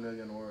like the only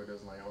nigga in the world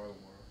that's like Harlem World.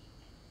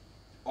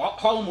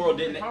 Harlem World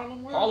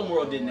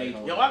didn't age.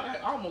 Yo, I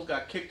almost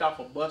got kicked off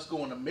a bus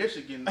going to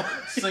Michigan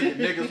singing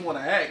 "Niggas Wanna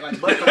Act" like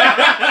Busta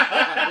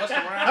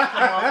Rhymes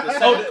come off the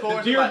second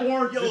chorus. The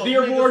Dearborn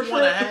Dearborn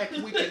wanna act,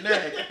 we can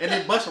act, and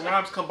then Busta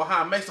Rhymes come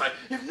behind Mace like,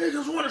 if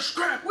niggas wanna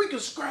scrap, we can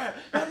scrap.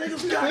 If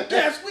niggas got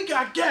gas, we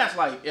got gas.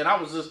 Like, and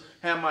I was just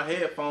having my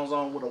headphones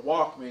on with a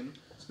Walkman.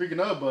 Speaking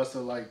of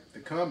Busta, like The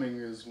Coming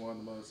is one of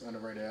the most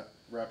underrated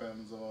rap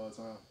albums of all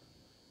time.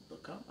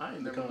 I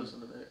ain't never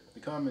listened to that.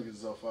 The Coming is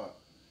so far.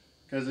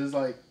 Cause it's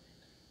like,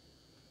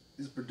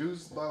 it's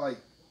produced by like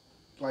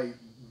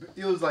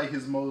it was like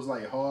his most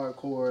like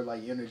hardcore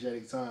like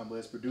energetic time, but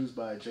it's produced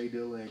by J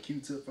Dilla and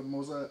Q-Tip for the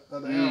most of the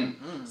album.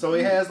 So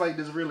it has like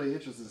this really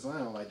interesting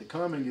sound. Like The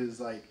Coming is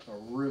like a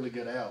really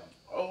good album.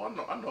 Oh,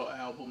 I know an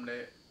album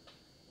that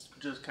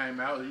just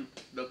came out.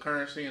 The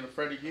Currency and the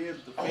Freddie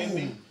Gibbs, the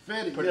Fendi,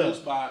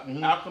 produced by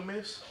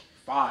Alchemist.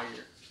 Fire.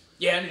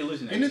 Yeah, I need to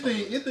listen to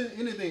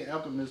anything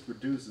Alchemist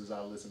produces,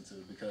 I listen to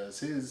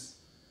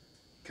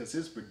because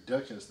his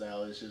production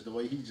style is just the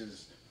way he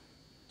just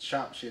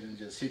chop shit and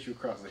just hit you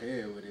across the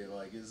head with it.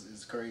 Like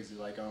it's crazy.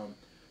 Like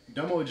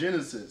Domo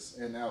Genesis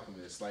and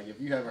Alchemist. Like if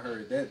you haven't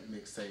heard that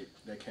mixtape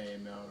that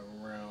came out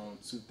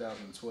around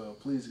 2012,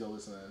 please go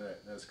listen to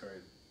that. That's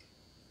crazy.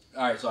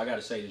 All right, so I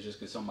gotta say this just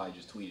because somebody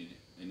just tweeted it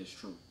and it's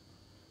true.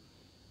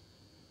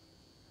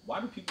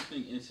 Why do people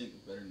think NSYNC is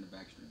better than the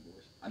Backstreet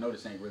Boys? I know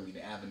this ain't really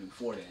the avenue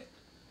for that,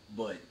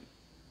 but.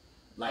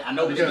 Like I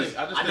know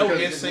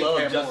NSYNC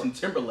love Justin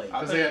Timberlake.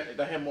 I think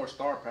they had more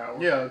star power.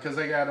 Yeah, because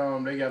they got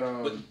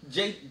But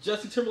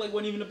Justin Timberlake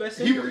wasn't even the best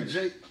singer.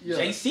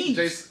 JC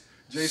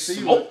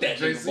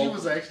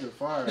was actually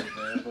fire,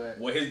 man. But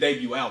well, his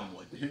debut album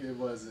was. It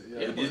wasn't.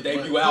 Yeah, his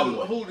debut album.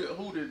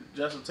 Who did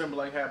Justin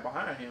Timberlake have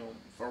behind him?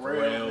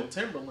 Pharrell and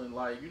Timberland.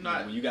 Like you're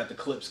not. When you got the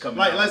clips coming.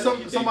 Like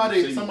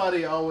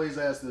somebody always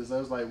asked this. I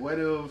was like, what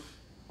if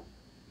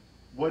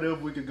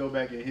we could go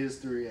back in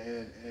history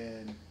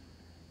and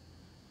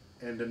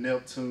the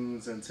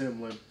Neptunes and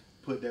Timbaland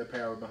put their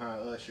power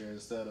behind Usher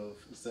instead of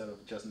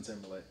Justin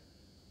Timberlake.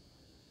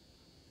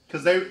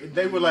 Cause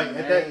they were like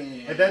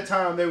at that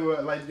time they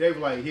were like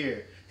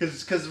here.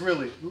 Cause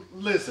really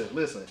listen.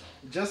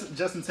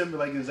 Justin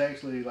Timberlake is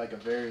actually like a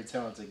very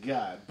talented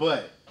guy,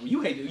 but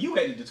you hated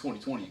the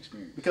 2020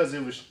 experience because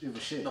it was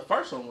shit. The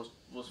first one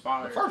was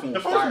fire.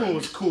 The first one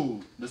was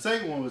cool. The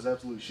second one was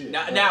absolute shit.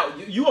 Now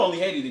you only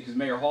hated it because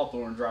Mayor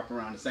Hawthorne dropped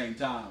around the same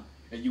time.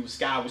 And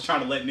Sky was trying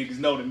to let niggas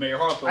know that Mayor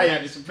Hawthorne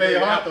had this superior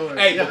album.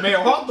 But Mayor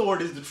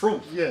Hawthorne is the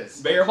truth.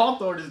 Yes. Mayor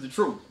Hawthorne is the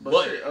truth.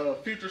 But shit,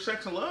 Future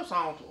Sex and Love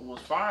song was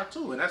fire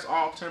too. And that's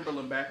all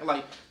Timberland back.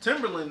 Like,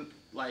 Timberland,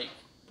 like,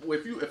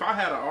 if I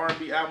had an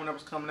R&B album that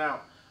was coming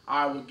out,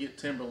 I would get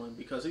Timberland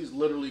because he's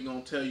literally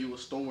going to tell you a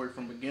story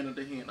from beginning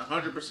to end.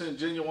 100%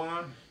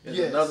 Genuine is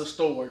another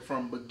story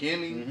from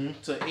beginning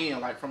to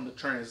end. Like, from the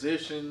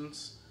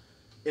transitions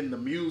in the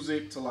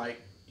music to, like,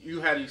 you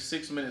had these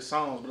 6-minute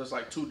songs, but it's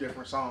like 2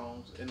 different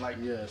songs, and like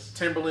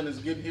Timberland is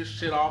getting his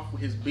shit off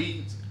with his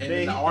beats, and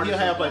then the artist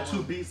he'll have like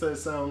 2 beats that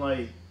sound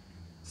like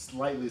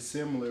slightly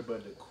similar,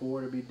 but the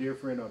chord will be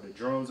different or the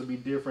drums will be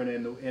different,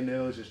 and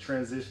they'll just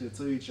transition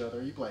to each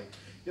other. You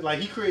like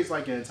he creates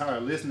like an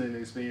entire listening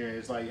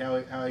experience, like how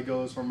it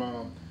goes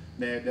from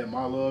that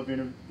My Love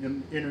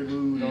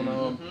interlude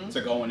on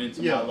to going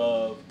into My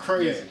Love,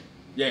 crazy,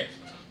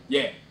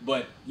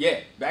 but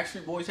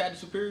Backstreet Boys had the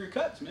superior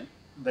cuts, man.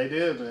 They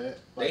did, man.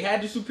 Like, they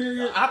had the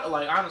superior.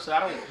 Honestly,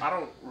 I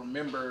don't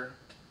remember.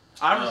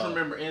 I just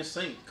remember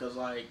NSYNC because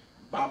like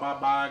Bye Bye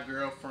Bye,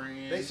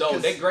 Girlfriend. So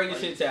their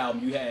greatest hits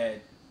album, you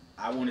had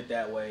I Want It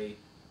That Way.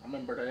 I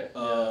remember that.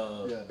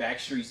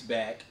 Backstreet's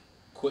Back.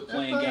 Quit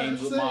Playing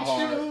Games With My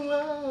Heart.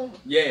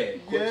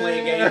 Quit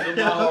Playing Games With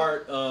My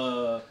Heart.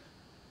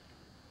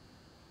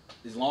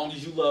 As Long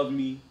As You Love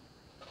Me.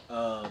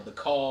 The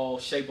Call,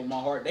 Shape of My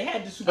Heart. They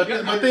had the super.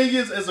 But the thing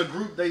is, as a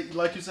group, they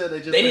like you said, they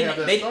didn't have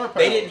that star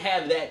power. They didn't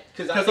have that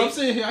because I'm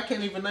sitting here, I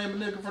can't even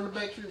name a nigga from the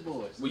Backstreet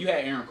Boys. Well, you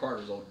had Aaron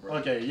Carter's older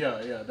brother. Okay, they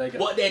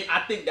got. Well, then I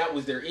think that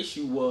was their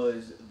issue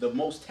was the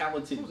most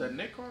talented. Who was that,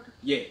 Nick Carter?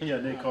 Yeah,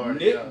 Nick Carter.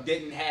 Nick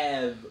didn't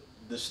have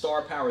the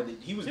star power that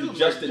he was the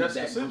Justin of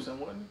that Simpson,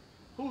 wasn't he?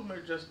 Who was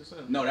Mary Jessica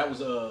Simpson? No, that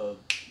was a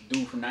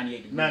dude from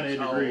 98 Degrees. 98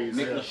 Degrees.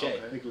 Nick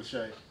Lachey. Nick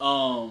Lachey.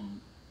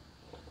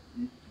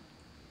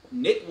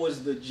 Nick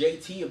was the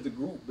JT of the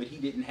group, but he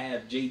didn't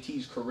have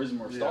JT's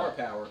charisma or star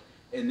power.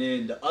 And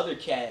then the other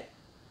cat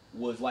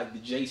was like the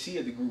JC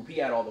of the group. He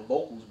had all the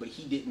vocals, but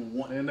he didn't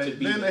want to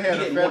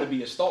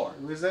be a star.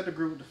 Was that the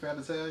group with the Fat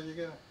Italian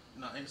guy?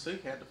 No,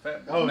 NSYNC had the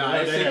Fat. Oh no,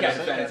 NSYNC had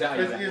the Fat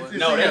Italian.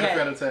 No,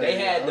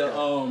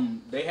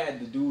 they had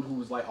the dude who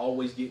was like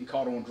always getting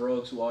caught on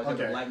drugs, who always had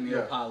the black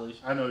nail polish.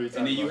 I know. And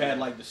then you had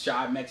like the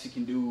shy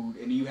Mexican dude,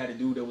 and then you had a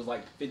dude that was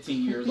like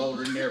 15 years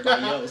older than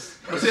everybody else.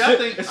 But see, I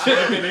think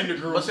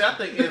NSYNC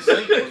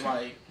was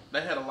like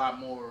they had a lot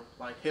more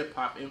like hip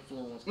hop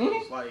influence.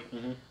 Like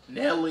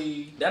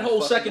Nelly, that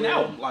whole second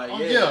album, like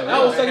that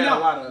whole second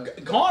album.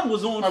 Gone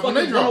was on when fucking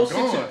they dropped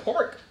 106 Gone. in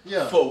Park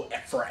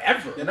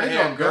forever. Then they they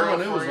had dropped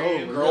Gone, it was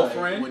over.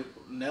 Girlfriend. When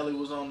Nelly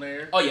was on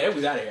there. Oh yeah, it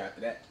was out of here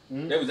after that.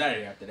 They was out of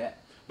here after that.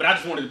 But I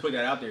just wanted to put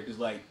that out there because,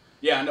 like,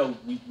 yeah, I know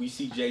we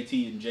see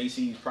JT and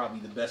JC is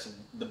probably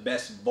the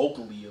best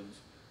vocally of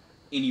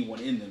anyone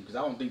in them because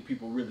I don't think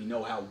people really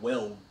know how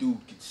well dude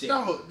could sing.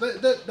 No,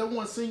 that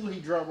one single he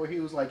dropped where he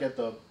was like at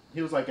the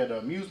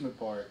amusement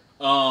park.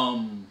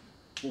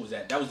 What was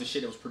that? That was the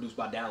shit that was produced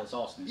by Dallas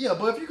Austin. Yeah,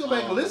 but if you go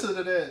back and listen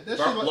to that shit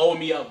like, blowing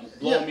me up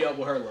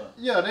with her love.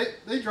 Yeah,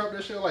 they dropped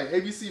that shit like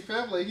ABC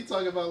Family. He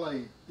talking about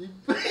like he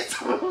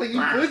talking like he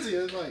pussy.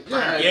 It's like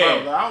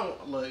Bro,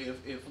 look,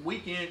 if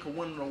Weeknd could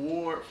win an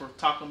award for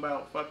talking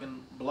about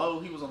fucking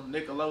blow, he was on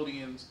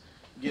Nickelodeon's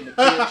getting a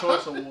Kid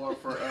Choice Award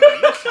for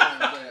what song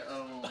was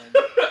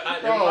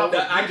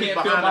that? I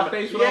can't feel my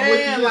face when I'm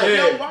with you. Like,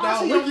 yo, why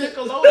is he on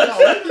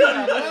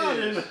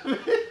Nickelodeon?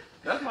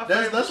 That's my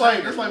favorite. That's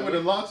like when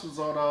the Locks was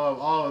on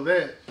all of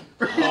that.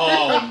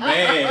 Oh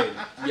man,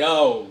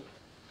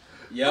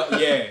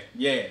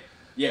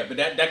 yeah. But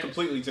that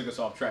completely took us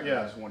off track.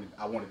 Yeah.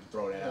 I wanted to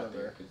throw that out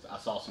there because I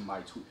saw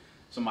somebody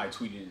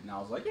tweeted it and I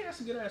was like, yeah, that's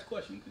a good ass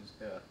question because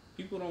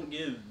people don't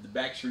give the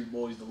Backstreet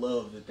Boys the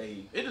love that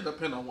they. It just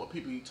depends on what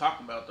people you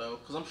talking about though,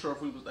 because I'm sure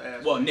if we was to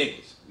ask,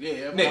 niggas. Yeah,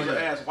 if we was to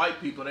ask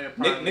white people, they'd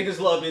probably niggas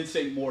love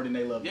NSYNC more than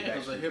they love. Yeah,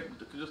 because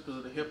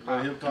of the hip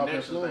hop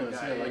influence.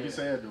 Yeah, like you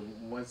said,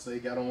 once they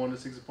got on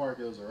 106 Park,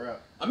 it was a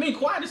wrap. I mean,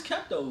 quiet as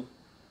kept though.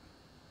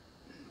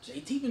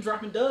 JT been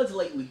dropping duds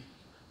lately.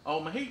 Oh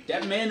man,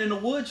 that Man in the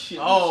Woods shit.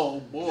 Oh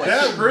boy,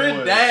 that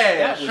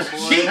was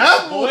cheap,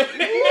 boy.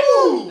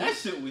 That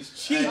shit was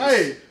cheap.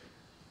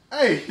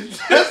 Hey, that's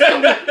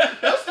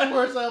the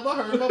worst time I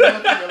heard in my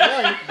fucking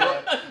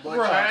life, boy.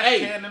 Trash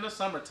can in the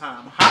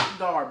summertime, hot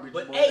garbage.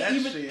 But boy,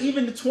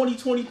 even the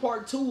 2020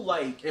 Part 2,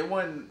 like it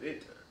wasn't.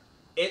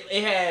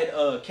 It had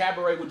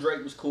Cabaret with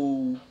Drake was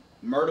cool.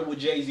 Murder with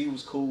Jay-Z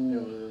was cool.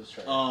 It was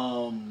trash.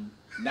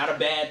 Not a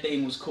Bad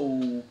Thing was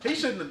cool. He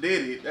shouldn't have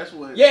did it. That's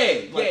what. We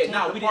didn't need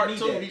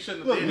that. He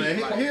shouldn't have Look, did man,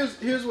 it.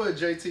 Here's what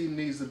JT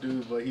needs to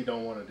do, but he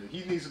don't want to do.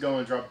 He needs to go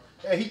and drop.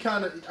 And he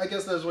kind of, I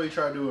guess that's what he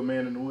tried to do with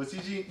Man in the Woods.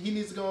 He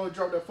needs to go and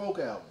drop that folk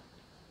album.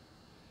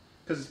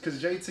 Cause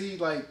JT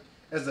like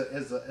as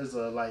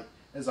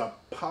a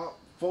pop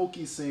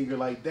folky singer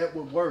like that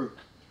would work.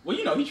 Well,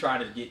 he tried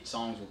to get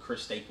songs with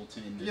Chris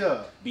Stapleton.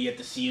 And be at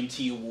the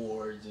CMT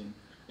Awards and.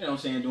 You know what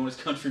I'm saying, doing his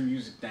country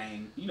music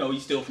thing.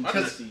 He's still from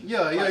Tennessee.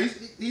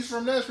 He's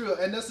from Nashville,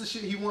 and that's the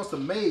shit he wants to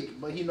make.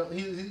 But he's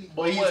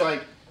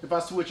like, if I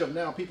switch up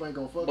now, people ain't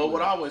gonna fuck. But with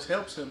what it. always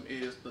helps him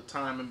is the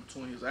time in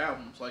between his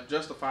albums. Like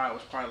Justified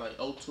was probably like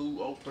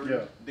 02, 03. Yeah.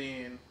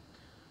 Then,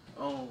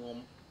 what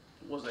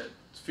was that?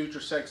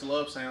 Future Sex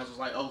Love Sounds was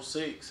like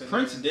 06. And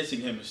Prince dissing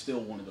him is still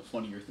one of the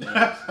funnier things.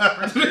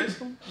 Prince dissed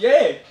him?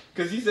 Yeah,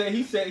 because he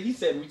said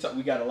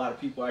we got a lot of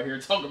people out here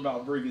talking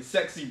about bringing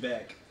sexy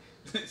back.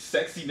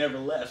 Sexy never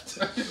left,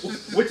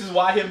 which is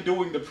why him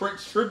doing the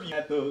Prince tribute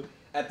at the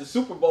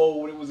Super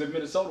Bowl when it was in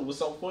Minnesota was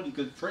so funny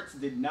because Prince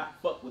did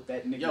not fuck with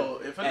that nigga. Yo,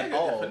 if a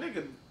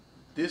nigga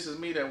disses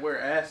me that wear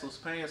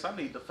assless pants, I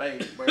need the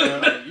fade, bro.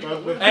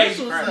 Prince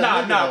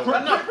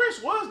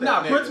was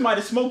that. Prince might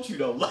have smoked you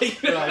though.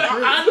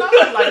 I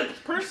know,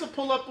 like Prince will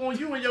pull up on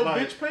you in your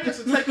bitch pants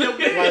and take your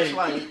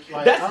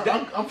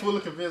bitch. I'm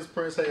fully convinced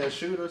Prince had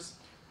shooters.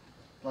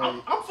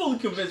 I'm fully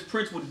convinced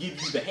Prince would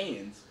give you the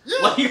hands.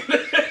 Yeah.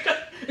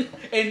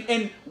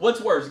 And what's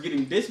worse,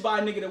 getting dissed by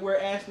a nigga that wear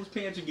assless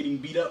pants or getting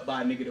beat up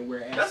by a nigga that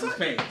wear assless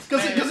pants?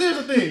 Because here's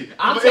the thing. If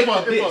a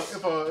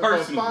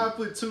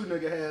 5'2"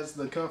 nigga has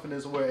the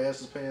confidence to wear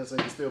assless pants and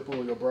can still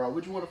pull your bra,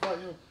 would you want to fight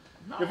him?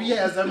 No. If he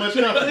has that much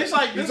confidence. It's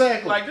like this,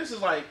 exactly. This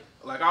is like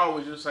I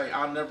always just say,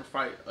 I'll never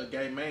fight a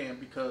gay man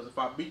because if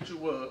I beat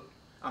you up,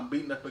 I'm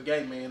beating up a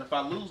gay man. If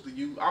I lose to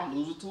you, I'm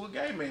losing to a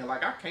gay man.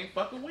 Like, I can't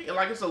fucking win.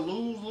 Like, it's a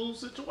lose-lose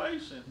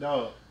situation.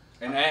 No.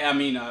 And I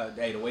mean,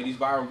 the way these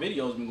viral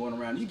videos been going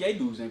around, these gay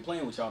dudes ain't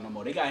playing with y'all no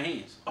more. They got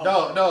hands.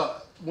 No.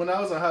 When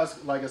I was in high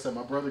school, like I said,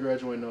 my brother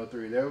graduated in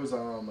 03. There was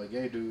a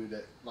gay dude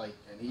that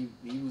and he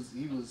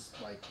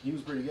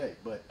was pretty gay.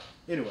 But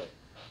anyway,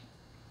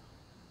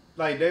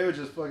 like they were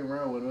just fucking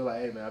around with him.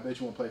 Like, hey man, I bet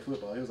you want to play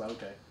football. He was like,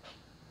 okay.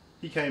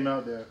 He came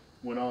out there,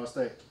 went all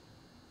state.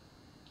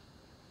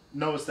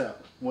 No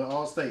step, went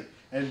all state,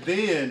 and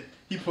then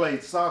he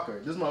played soccer.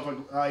 This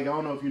motherfucker, I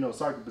don't know if you know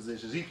soccer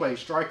positions. He played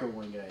striker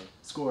one game,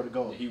 scored a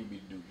goal. Yeah, he would be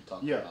the dude you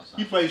talking about. Yeah,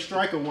 he played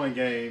striker one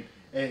game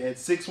at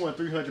 6'1",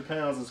 300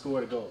 pounds and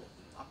scored a goal.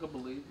 I could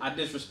believe it. I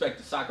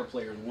disrespected soccer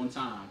players one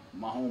time.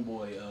 My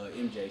homeboy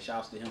MJ,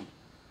 shouts to him.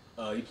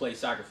 He played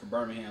soccer for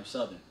Birmingham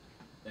Southern,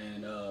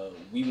 and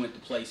we went to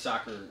play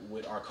soccer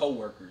with our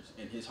coworkers,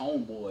 and his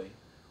homeboy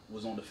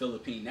was on the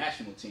Philippine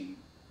national team.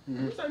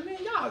 Mm-hmm. It's like, man,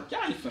 y'all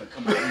ain't finna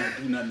come out here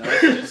and do nothing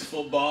else. It's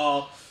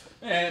football.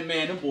 And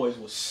man, them boys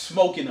was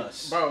smoking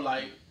us. Bro,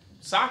 like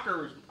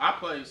soccer, I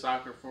played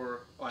soccer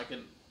for like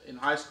in in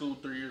high school,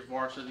 3 years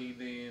varsity.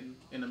 Then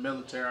in the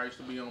military, I used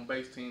to be on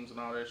base teams and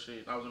all that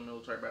shit. I was in the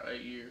military about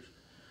 8 years.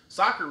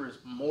 Soccer is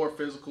more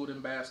physical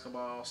than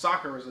basketball.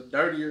 Soccer is a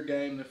dirtier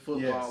game than football.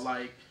 Yes.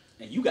 Like,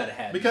 And you gotta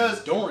have Because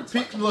endurance.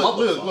 Like a look,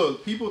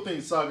 motherfucker. people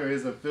think soccer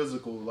isn't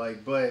physical,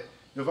 like, but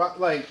if I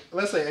like,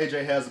 let's say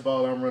AJ has the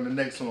ball, I'm running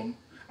next to him.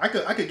 I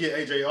could get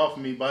AJ off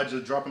of me by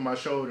just dropping my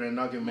shoulder and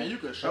knocking him. man, you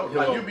could show him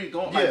like off. you be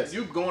going, Yes. like,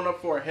 you going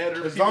up for a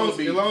header. As People long as-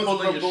 be as long as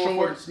pulling I'm your going for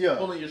shorts, it, yeah.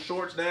 pulling your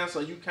shorts down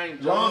so you can't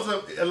As long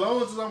jump.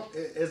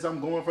 as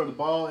I'm going for the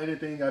ball,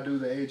 anything I do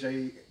to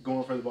AJ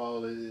going for the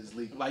ball is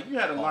legal. Like you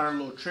had to learn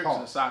little tricks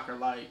in soccer.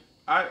 Like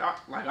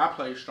I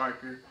played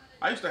striker.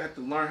 I used to have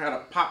to learn how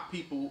to pop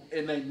people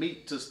in their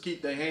meat to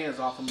keep their hands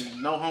off of me.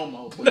 No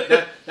homo.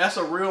 But that's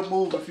a real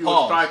move if you're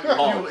a striker.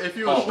 If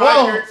you're a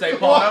striker, Say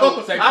pause.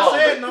 no, Say I pause.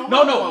 said no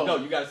homo. No.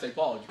 You gotta say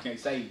pause. You can't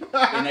say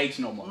NH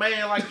no more.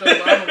 Man, like I'm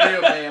a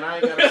real man. I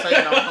ain't gotta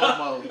say no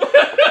homo.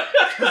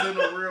 Because in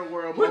the real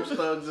world, most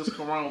thugs is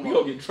corona. We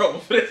gonna get in trouble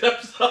for this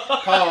episode.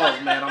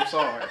 Pause, man. I'm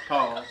sorry.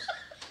 Pause.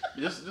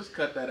 Just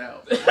cut that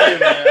out. Hey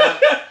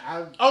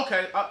man,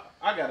 Okay,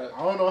 I gotta.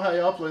 I don't know how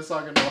y'all play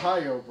soccer in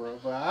Ohio, bro,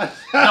 but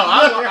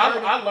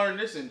I learned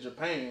this in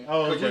Japan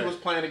Oh, because okay. we was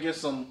playing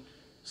against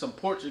some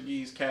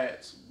Portuguese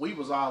cats. We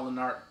was all in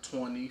our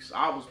 20s.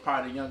 I was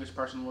probably the youngest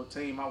person on the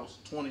team. I was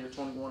 20 or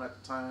 21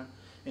 at the time,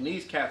 and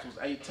these cats was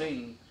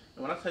 18.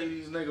 And when I tell you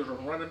these niggas were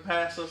running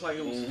past us like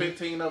it was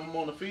 15 of them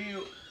on the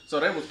field, so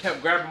they was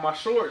kept grabbing my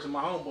shorts, and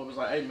my homeboy was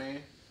like, "Hey man,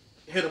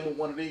 hit him with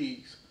one of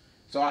these."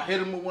 So I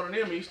hit him with one of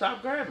them, and he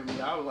stopped grabbing me.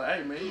 I was like,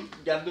 "Hey man, you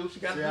gotta do what you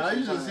gotta do." yeah, I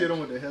used to sometimes." hit them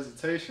with the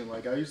hesitation.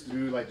 Like I used to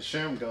do like the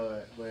sham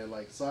guard, but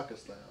like soccer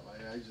style.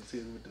 Like I used to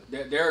hit them with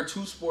the. There are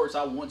two sports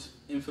I once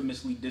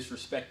infamously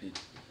disrespected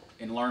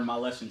and learned my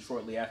lesson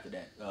shortly after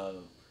that.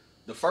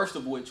 The first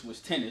of which was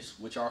tennis,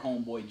 which our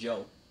homeboy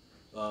Joe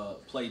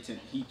played.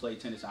 He played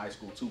tennis in high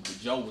school too, but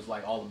Joe was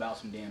like all about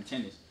some damn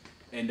tennis.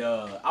 And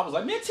I was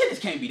like, man, tennis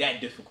can't be that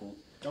difficult.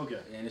 Okay.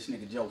 And this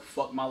nigga Joe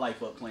fucked my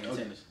life up playing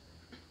tennis.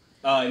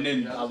 And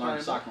then Yeah, I learned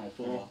that's soccer on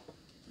football.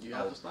 You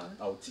have to start.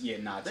 Oh, yeah,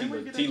 nah, Then where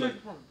you get that Tila.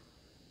 jacket from?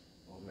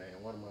 Oh man,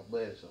 one of my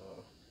buddies,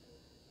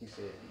 he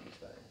said these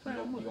things.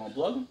 You gonna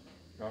plug him?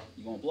 Huh?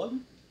 You gonna plug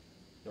him?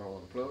 You don't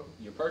want to plug him?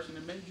 Your person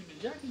that made you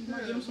the jacket, you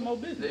might give him some more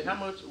business. How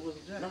much was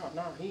the jacket?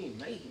 No, he ain't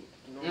make it.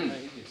 You know what I'm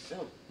saying? He just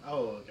sell it. Oh,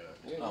 okay.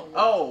 Yeah, Oh.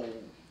 Oh.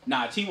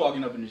 Nah, T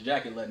walking up in his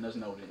jacket letting us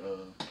know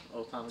that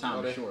Oh,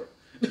 time is short.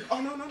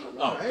 Oh no.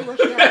 Oh. I ain't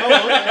rushing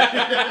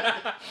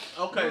out.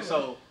 Okay,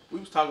 so we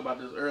was talking about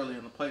this earlier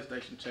in the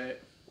PlayStation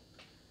chat.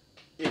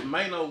 If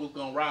Mano was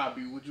gonna rob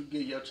you, would you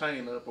get your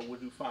chain up or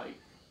would you fight?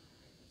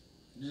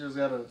 You just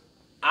gotta.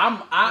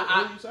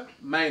 What did you say?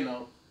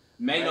 Mano.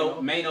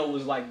 Mano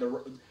was like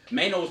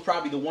Mano was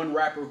probably the one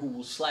rapper who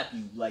will slap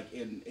you like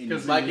in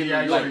 'Cause Like he he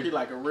actually-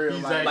 like a real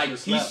he's like, like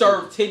actually he slap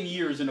served 10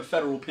 years in a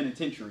federal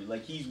penitentiary.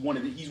 Like he's one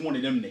of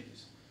them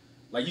niggas.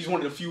 Like he's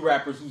one of the few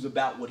rappers who's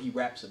about what he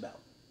raps about.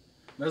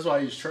 That's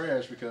why he's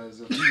trash because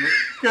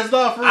because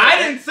no, for real, I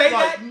didn't say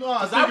like, that no,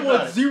 because think I about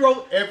want it.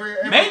 zero. Every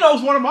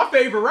Mano's one of my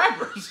favorite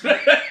rappers.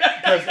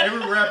 because every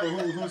rapper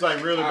who's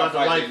like really about the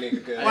life,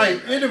 Nigga, like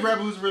any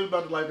rapper who's really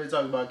about the life they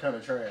talk about kind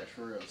of trash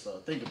for real. So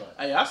think about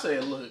it. Hey, I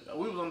said, look,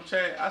 we was on the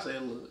chat. I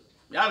said, look,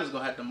 y'all just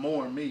gonna have to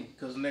mourn me,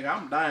 cause nigga,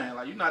 I'm dying.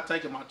 Like you're not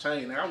taking my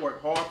chain. Nigga, I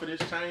work hard for this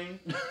chain.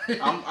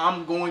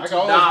 I'm going I to can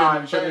always die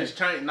give you for the this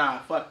chain. Nah,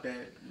 fuck that.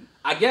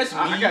 I guess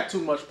I got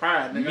too much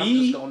pride, nigga. I'm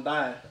me- just gonna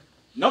die.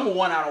 Number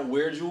one, I don't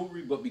wear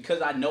jewelry, but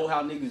because I know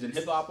how niggas in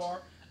hip hop are,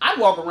 I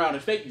walk around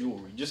in fake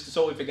jewelry just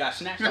so if it got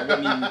snatched,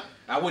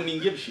 I wouldn't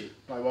even give a shit.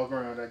 Like walk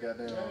around that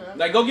goddamn,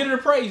 Like go get it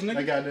appraised, that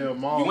nigga. goddamn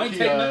mall You ain't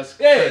taking kiosk.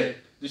 it. Yeah,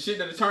 the shit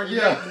that'll turn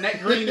your Yeah.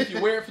 neck green if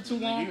you wear it for too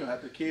Nigga, long. you gonna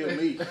have to kill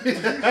me.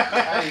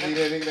 I ain't see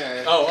that nigga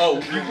there.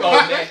 Oh,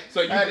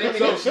 so That you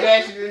nigga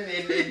snatched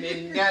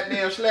it and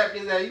goddamn slapped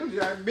his ass. You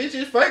like, bitch,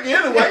 it's fake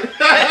anyway.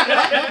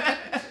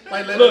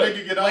 Like let Look, that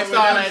nigga get all Like the way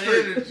down the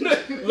starting street.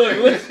 at look,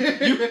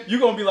 listen, you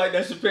gonna be like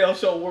that Chappelle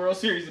Show World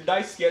Series of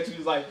Dice sketch. He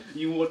was like,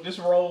 you want this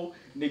role,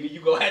 nigga? You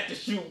gonna have to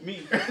shoot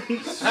me.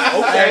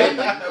 Okay,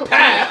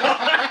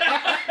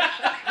 pow.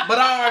 But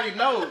I already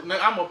know, nigga,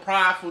 I'm a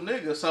prideful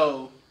nigga,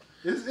 so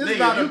It's nigga,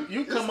 not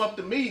you come up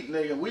to me,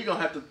 nigga, we gonna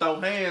have to throw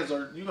hands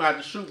or you gonna have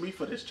to shoot me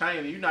for this chain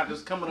and you not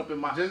just coming up in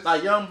my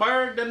like Young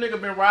Bird, that nigga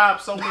been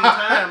robbed so many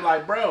times,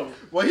 like bro,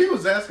 Well, he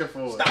was asking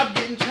for it. stop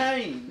getting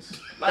chains.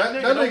 Like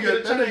That don't get a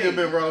nigga chain.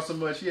 been robbed so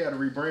much he had to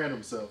rebrand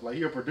himself. Like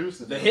he a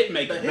producer. The now.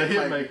 hitmaker. The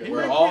hitmaker. He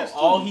Where make all, hits, too.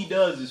 all he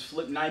does is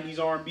flip 90s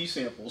R&B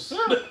samples.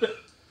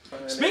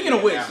 Speaking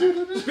of which,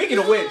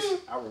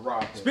 I would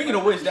rob him. speaking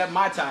of which, that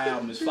My Tai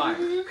album is fire.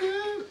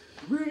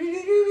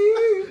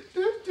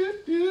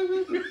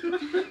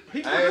 I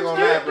ain't gonna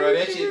lie, bro.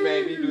 That shit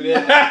made me do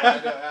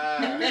that.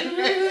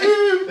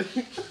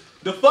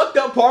 The fucked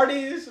up part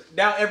is,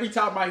 now every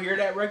time I hear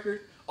that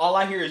record, all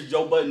I hear is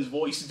Joe Budden's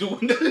voice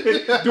doing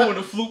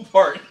the flute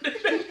part.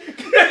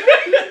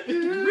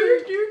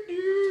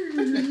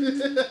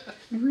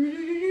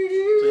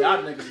 So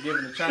y'all niggas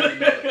giving the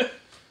chain up.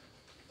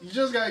 You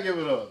just gotta give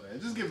it up,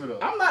 man. Just give it up.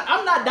 I'm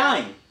not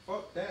dying.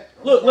 Fuck that.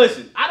 Look,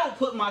 listen. I don't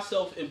put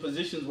myself in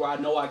positions where I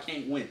know I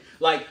can't win.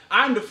 Like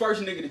I'm the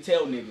first nigga to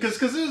tell niggas,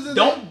 Cause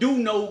don't do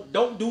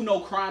no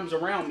crimes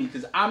around me,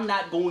 cause I'm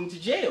not going to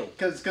jail.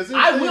 Cause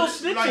I will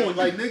snitch on you.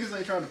 Like niggas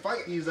ain't trying to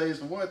fight these days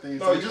for one thing.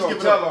 No, So you just gonna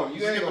give it tell up. on. You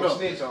Just ain't give it gonna up.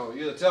 snitch on.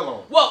 You'll tell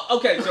on. Well,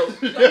 okay, so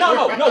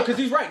no, because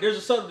he's right. There's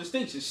a subtle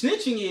distinction.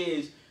 Snitching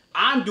is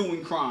I'm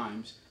doing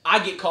crimes,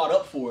 I get caught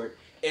up for it,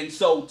 and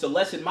so to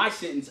lessen my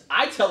sentence,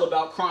 I tell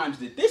about crimes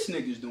that this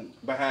nigga's doing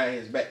Behind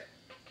his back.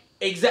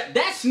 Exact.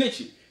 That's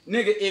snitching,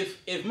 nigga.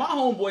 If my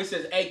homeboy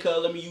says, "Hey, cuz,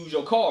 let me use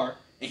your car,"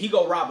 and he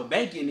go rob a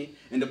bank in it,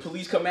 and the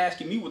police come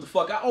asking me what the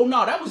fuck, oh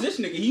no, that was this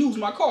nigga. He used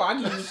my car. I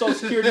can use his social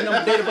security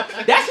number, date of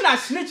birth. That's not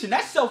snitching.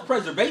 That's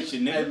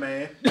self-preservation, nigga. Hey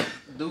man,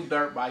 do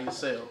dirt by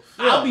yourself.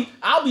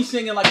 I'll be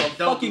singing like a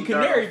Don't fucking do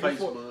dirt canary on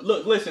before. Facebook.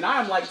 Look, listen,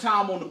 I am like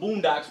Tom on the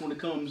Boondocks when it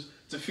comes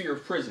to fear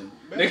of prison.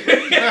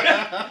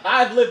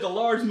 I've lived a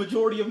large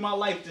majority of my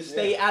life to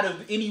stay out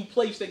of any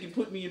place that can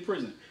put me in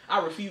prison.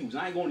 I refuse.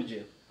 I ain't going to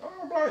jail. I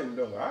don't blame him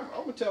though. I'm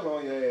gonna tell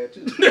on your ass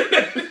too.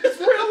 It's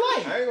real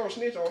life. I ain't gonna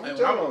snitch on him.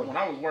 Hey, Tell on when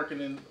I was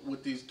working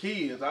with these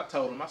kids, I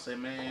told them, I said,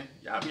 man,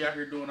 y'all be out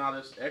here doing all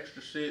this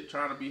extra shit,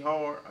 trying to be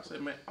hard. I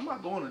said, man, I'm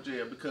not going to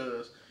jail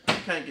because you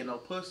can't get no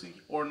pussy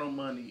or no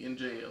money in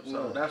jail. So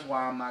No. that's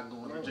why I'm not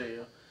going to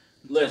jail.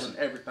 Listen,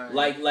 Telling everything.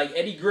 like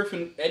Eddie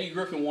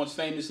Griffin once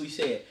famously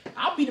said,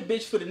 "I'll be the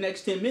bitch for the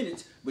next 10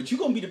 minutes, but you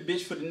gonna be the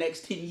bitch for the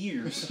next 10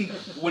 years."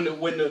 when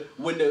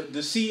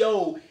the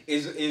CO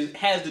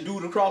has the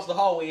dude across the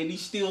hallway and he's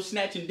still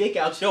snatching dick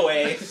out your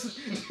ass,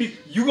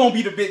 you gonna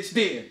be the bitch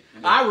then.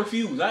 I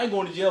refuse. I ain't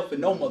going to jail for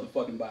no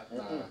motherfucking body.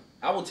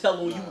 I will tell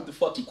on you with the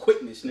fucking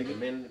quickness, The nigga.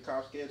 minute the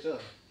cops catch up.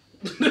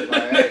 They're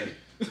like, hey,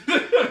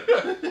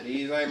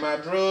 these ain't my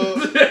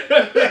drugs. And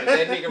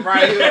that nigga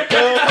right here,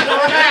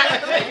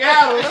 they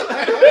got him.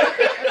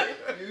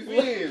 You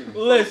feel me?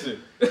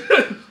 Listen,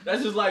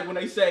 that's just like when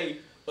they say,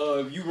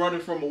 if you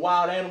running from a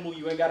wild animal,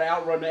 you ain't gotta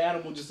outrun the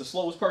animal, just the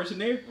slowest person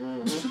there.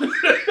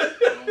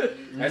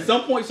 At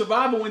some point,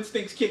 survival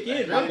instincts kick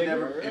in. my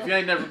nigga. If you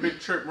ain't never been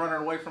tripped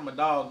running away from a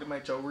dog, them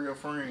ain't your real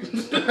friends.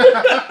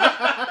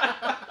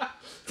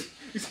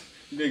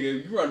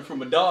 Nigga, you running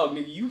from a dog,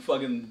 nigga. You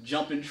fucking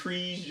jumping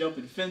trees,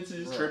 jumping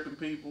fences, Tripping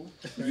people.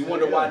 You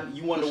wonder why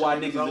Pushing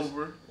niggas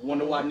over.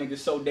 wonder why niggas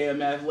so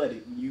damn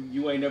athletic.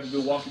 You ain't never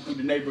been walking through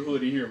the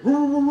neighborhood and hear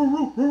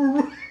Bro.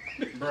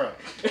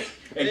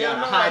 and Yeah, got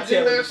a no, high I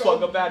tail did the that fuck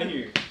so- up out of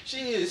here.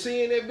 Shit,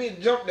 seeing that bitch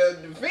jump the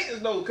fence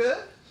though, cuz.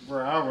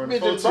 Bro, I run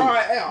Bitch the just bar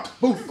out.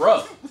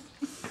 Bro.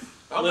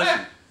 I'm Listen,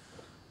 back.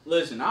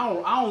 listen, I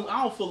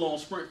don't full on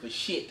sprint for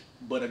shit.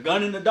 But a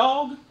gun and a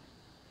dog,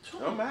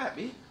 I'm out,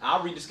 bitch.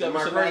 I'll rediscover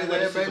My some crazy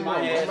athleticism ass in my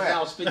baby ass mama, when I I'm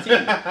was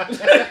 15.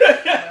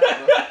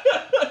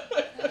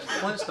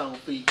 Flintstone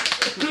feet.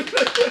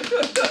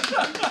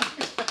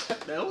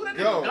 Now, who that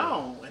Go. nigga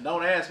gone? And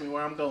don't ask me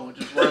where I'm going.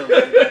 Just run.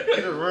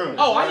 Just run.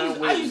 Oh, Run I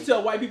with used me. to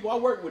tell white people I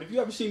work with, if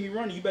you ever see me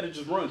running, you better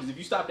just run. Because if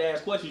you stop to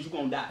ask questions, you're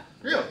going to die.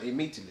 Really?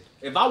 Immediately.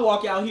 If I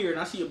walk out here and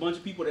I see a bunch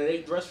of people that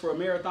ain't dressed for a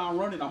marathon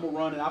running, I'm going to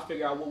run and I'll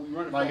figure out what we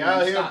running Like for.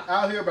 when we stop.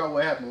 I'll hear about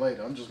what happened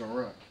later. I'm just gonna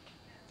run.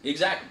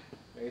 Exactly.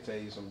 They tell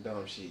you some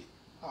dumb shit.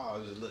 Oh,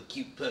 it was a little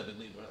cute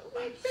publicly, bro.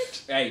 Like,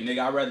 bitch. Hey,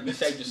 nigga, I'd rather be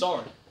safe than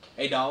sorry.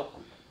 Hey, dog.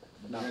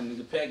 Nah,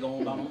 nigga, Pat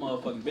going about my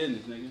motherfucking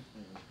business, nigga.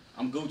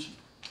 I'm Gucci.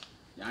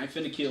 Y'all ain't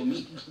finna kill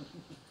me.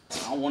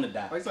 I don't want to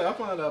die. Like I said, I'll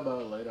find out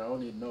about it later. I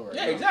don't need to know right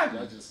now. Yeah, exactly.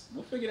 I just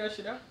We'll figure that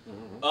shit out.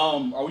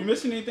 Mm-hmm. Are we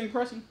missing anything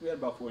pressing? We had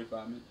about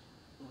 45 minutes.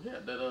 Yeah,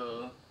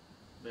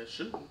 that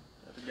shooting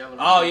at the gallery.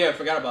 Oh yeah,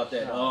 forgot about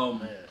that. oh,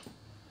 man.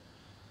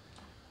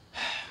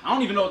 I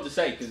don't even know what to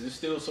say because there's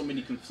still so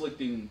many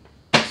conflicting.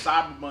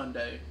 Cyber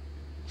Monday.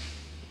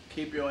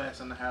 Keep your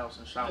ass in the house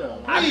and shop Yeah.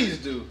 online. Please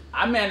do.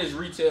 I manage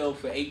retail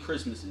for 8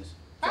 Christmases,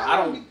 so I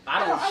don't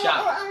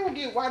shop. I don't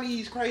get why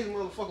these crazy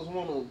motherfuckers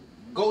want to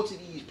go to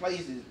these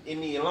places in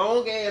the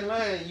long ass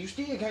line. You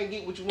still can't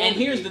get what you want. And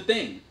here's the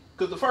thing.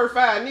 because the first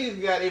 5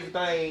 niggas got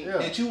everything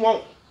that you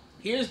want.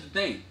 Here's the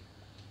thing.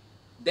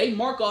 They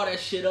mark all that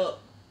shit up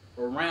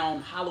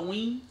around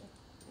Halloween.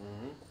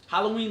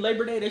 Halloween,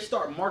 Labor Day, they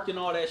start marking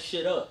all that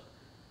shit up.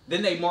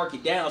 Then they mark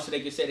it down so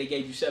they can say they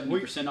gave you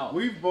 70% off.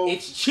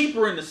 It's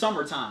cheaper in the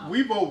summertime.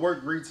 We both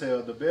work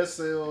retail. The best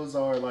sales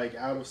are like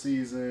out of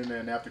season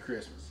and after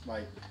Christmas.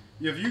 Like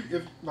if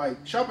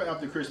shop at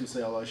after Christmas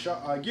sale,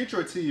 get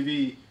your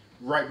TV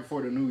right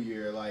before the new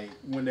year, like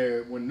when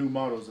new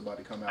models about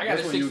to come out. I got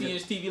That's a when you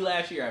 60-inch TV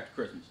last year after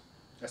Christmas.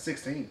 At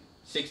 16.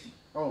 60.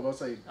 Oh, let's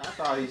say. I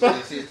thought he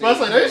said 16. Let's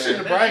say they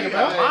shouldn't brag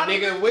about.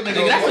 Nigga, what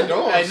Nigga, that's a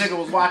doing? Hey, nigga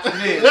was watching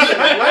this.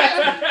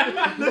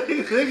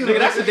 Nigga,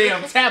 that's a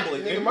damn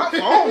tablet. Nigga, my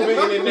phone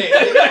bigger than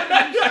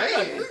that.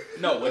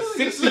 Nigga, No, a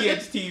 60-inch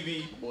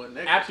TV Boy,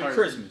 nigga after turd.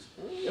 Christmas.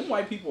 Them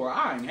white people are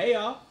eyeing. Hey,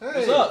 y'all.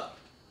 What's Hey. up?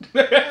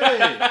 Hey,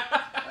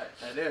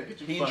 there,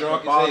 get you He fucked drunk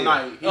up as all hell.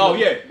 night. Oh,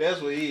 yeah.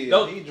 That's what he is.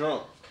 No. He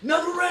drunk.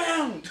 Another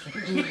round. For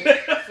every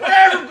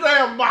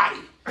damn body.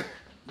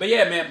 But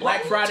yeah, man,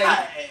 Black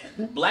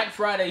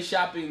Friday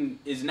shopping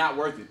is not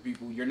worth it,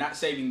 people. You're not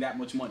saving that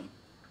much money.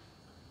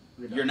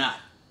 You're not.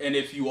 And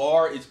if you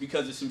are, it's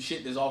because of some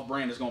shit that's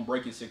off-brand that's gonna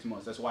break in 6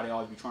 months. That's why they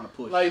always be trying to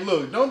push. Like,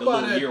 look, don't the buy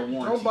little that. year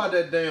warranty. Don't buy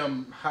that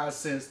damn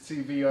Hisense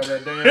TV or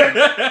that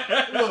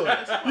damn. Look,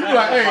 you be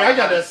like, hey, I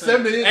got that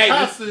 70-inch Hey,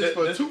 Hisense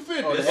for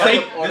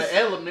 $250. Or the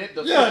Element,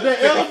 the Yeah, the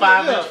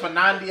 55 Element, inch for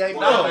 $98.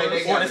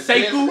 Or the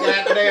Seiko.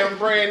 Goddamn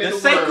brand in The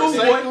the world.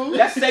 Seiko, boy,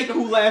 that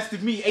Seiko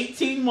lasted me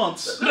 18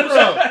 months. Bro.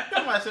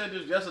 Somebody said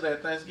this yesterday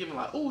at Thanksgiving,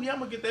 like, "Oh yeah, I'm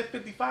gonna get that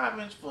 55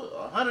 inch for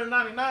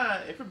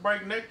 $199. If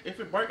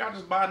it break, I'll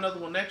just buy another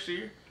one next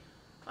year."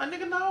 Like,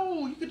 nigga,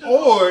 no, you could just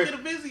Or get a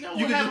Vizio.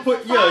 You can have just it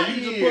put, for yeah, 5 you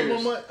can just years.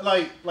 put more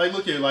money. Like,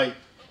 look here, like,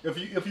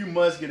 if you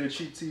must get a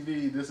cheap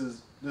TV, this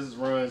is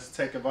Run's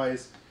tech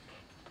advice.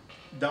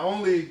 The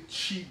only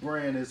cheap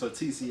brand is a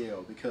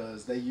TCL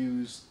because they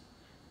use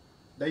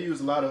a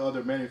lot of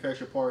other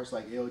manufacturer parts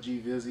like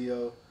LG,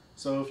 Vizio.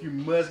 So if you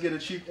must get a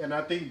cheap, and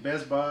I think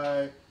Best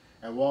Buy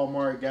and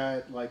Walmart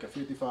got like a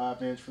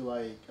 55-inch for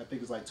like, I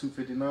think it's like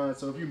 $259.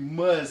 So if you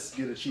must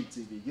get a cheap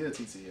TV, get a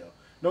TCL.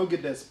 Don't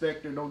get that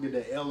Spectre. Don't get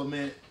that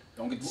Element.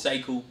 Don't get the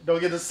Seiko. Don't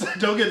get the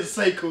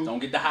Seiko. Don't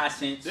get the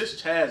Hisense. This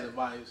Chaz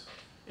advice: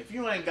 if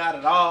you ain't got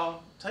it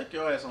all, take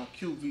your ass on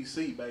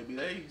QVC, baby.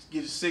 They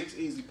give 6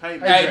 easy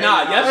payments. Hey,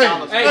 nah,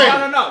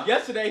 Hey. no.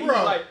 Yesterday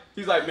Bro.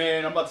 he's like,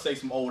 man, I'm about to say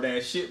some old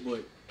ass shit,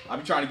 but I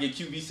be trying to get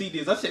QVC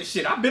deals. I said,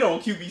 shit, I've been on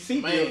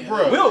QVC Man, deals.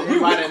 bro. We'll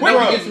Everybody quick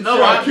know get some no,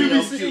 shit. I be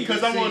on QVC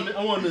because I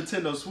want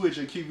Nintendo Switch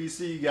and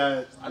QVC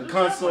got the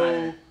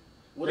console.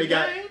 What They they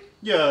got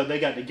they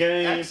got the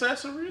game.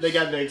 accessories. They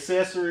got the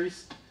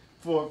accessories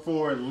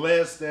for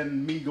less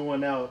than me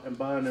going out and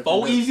buying it.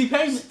 4 easy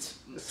payments.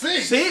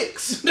 Six.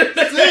 Six.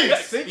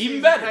 Even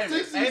easy better.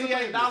 payments. $6 easy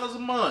 $88 a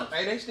month.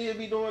 Hey, they still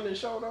be doing this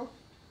show though.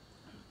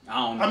 I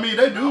don't know. I mean,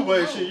 they do,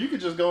 but shit, you could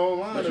just go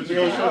online and be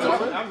on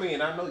show. I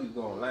mean, I know you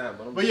go online,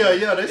 but But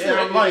yeah, they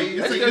still like They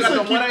it's still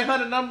got the a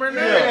 1-800 number in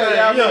yeah,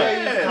 there.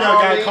 yeah.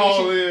 Y'all got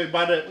call in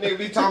by that. nigga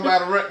be talking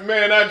about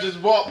man, I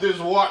just bought this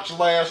watch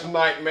last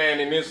night, man,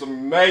 and it's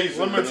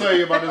amazing. Let me tell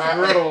you about this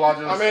griddle I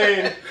just.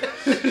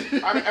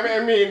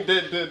 I mean,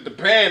 the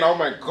pan, oh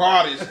my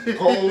god, it's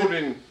gold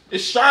and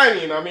it's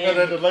shining. I mean, And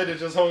then the lady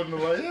just holding the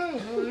like, yeah.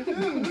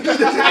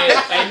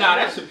 Hey, nah,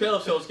 that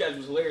Chappelle show sketch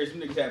was hilarious.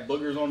 Them niggas had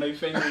boogers on their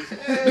fingers.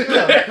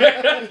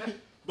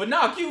 But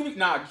nah,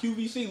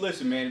 QVC.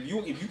 Listen, man,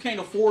 if you can't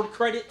afford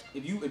credit,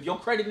 if your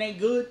credit ain't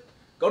good,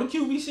 go to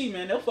QVC,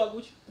 man. They'll fuck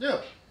with you.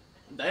 Yeah.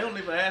 They don't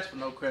even ask for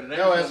no credit. They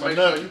They'll just ask make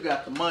for sure nothing. you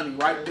got the money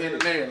right then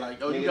and there. Like,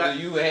 oh, you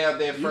have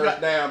that you first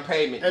got- down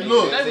payment. And nigga,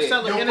 look, that's They were it.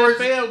 selling Your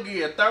NFL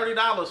gear,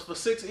 $30 for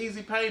 6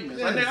 easy payments.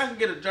 Yes. I think I can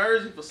get a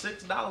jersey for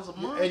 $6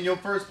 a month. And your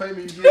first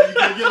payment, you get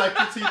like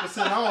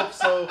 15% off.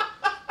 So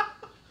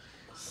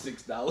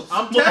 $6.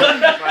 I'm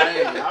telling you,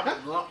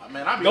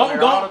 I be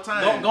there all the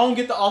time. Go and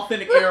get the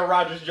authentic Aaron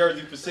Rodgers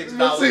jersey for $6 a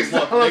month. $6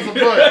 a nigga.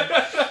 month.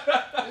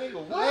 Nigga,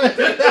 what?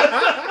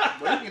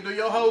 Well, you can do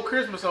your whole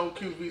Christmas on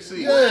QVC.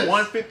 Yes.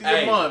 $150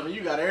 Hey. a month, and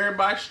you got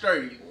everybody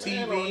straight.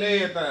 Man, on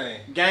TV,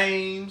 everything.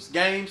 games,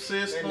 game That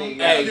system. nigga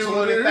Hey.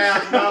 got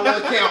 $20,000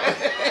 account.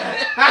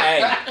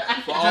 Hey,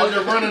 for all,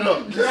 Just run it up.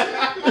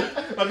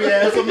 I mean,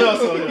 add something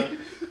else on there.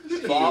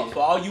 for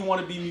all you want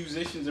to be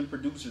musicians and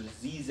producers,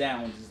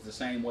 Z-Sounds is the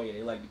same way.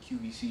 They like the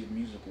QVC of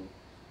musical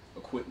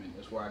equipment.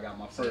 That's where I got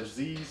my For first.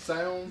 Z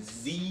sounds.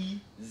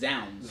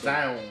 Z-Sounds.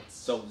 Sounds.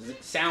 So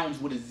sounds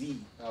with a Z,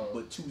 Oh.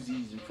 but 2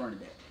 Z's in front of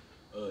that.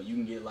 You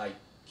can get like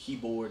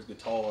keyboards,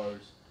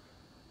 guitars.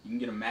 You can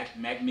get a Mac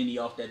Mini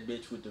off that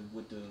bitch with the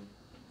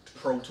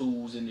Pro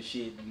Tools and the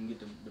shit. You can get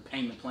the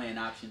payment plan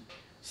option.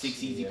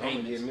 6 easy I'm gonna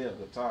payments. get me a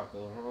guitar,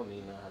 cause I don't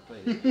even know how to play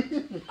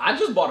it. I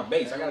just bought a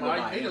bass. I gotta go buy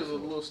Mike it. niggas was a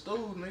little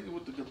stool nigga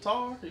with the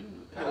guitar. He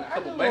had a I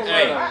couple just bass wanna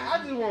Hey. learn- lines. I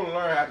just want to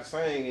learn how to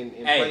sing and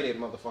Hey. play that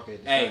motherfucker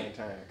at the Hey. same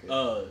time.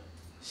 'Cause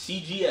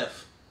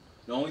CGF.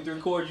 The only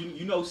 3 chords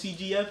you know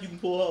CGF, you can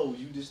pull hoes.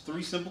 You just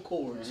 3 simple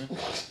chords. You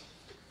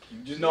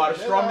just know how to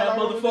That's strum all that I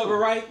wanna motherfucker do.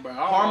 right. Bro, I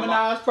don't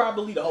Harmonize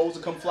properly. The hoes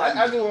will come fly.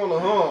 I just want to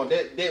hum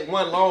that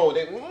one long.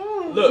 That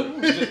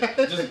Look,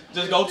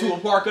 just go to a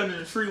park under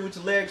the tree with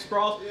your legs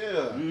crossed.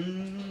 yeah. All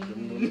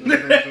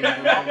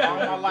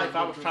my life,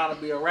 I was trying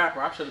to be a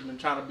rapper. I should have been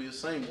trying to be a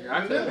singer.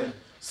 I could have been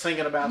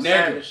singing about Nigga.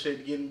 savage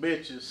shit, getting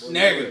bitches.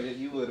 Nigga.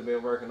 You would have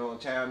been working on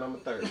child number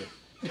 30.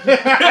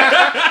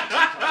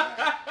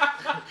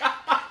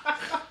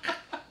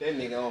 That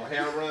nigga on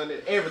hair run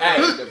and everything.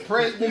 Hey. The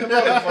president, the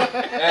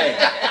motherfucker. Hey,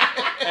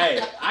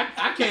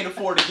 I can't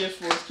afford a gift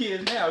for his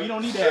kids now. You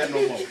don't need to have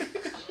no more.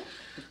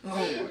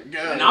 Oh my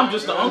god. And I'm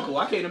just the uncle.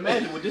 I can't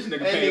imagine what this nigga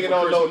That paying nigga for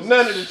don't know Christmas.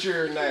 none of the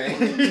children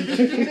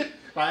names.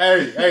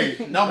 Like,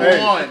 hey. Number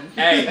hey. one.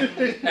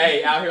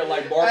 Hey, out here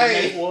like Barbara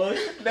Hey. Nate was.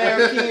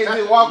 Damn kids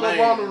just walk up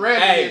Man. on the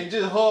record Hey. and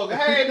just hug.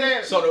 Hey,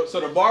 damn. So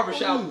the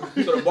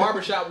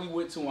barbershop we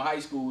went to in high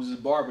school was a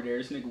barber there.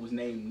 This nigga was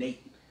named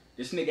Nate.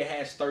 This nigga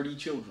has 30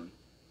 children.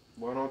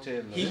 Boy, don't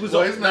tell me. He was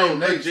Well, on, his name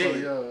no, Nate. So,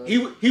 legit.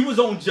 yeah. he was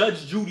on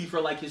Judge Judy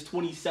for like his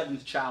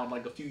 27th child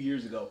like a few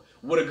years ago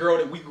with a girl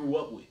that we grew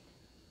up with.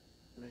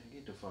 Man,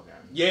 get the fuck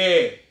out of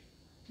Yeah.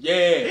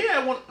 here. He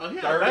had one. He had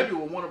a 30. baby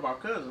with one of our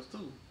cousins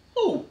too.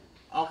 Ooh,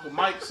 Uncle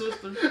Mike's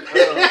sister.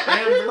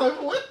 Amber.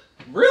 Like, what?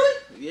 really?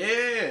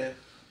 Yeah.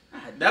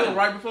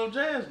 right before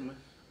Jasmine.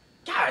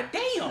 God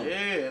damn.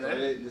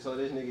 Yeah, So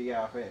this nigga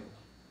y'all family.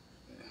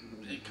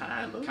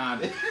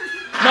 Kinda.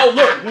 No,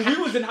 look, when we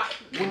was in high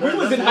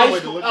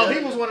school. Oh,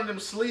 he was one of them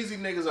sleazy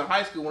niggas in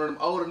high school. One of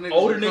them older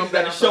niggas.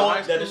 That'll show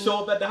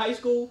up at the high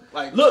school.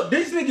 Like, look,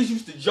 these niggas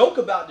used to joke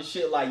about the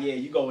shit like, yeah,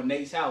 you go in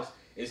Nate's house,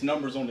 it's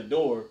numbers on the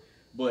door,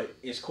 but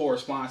it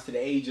corresponds to the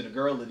age of the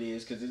girl it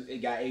is, because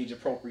it got age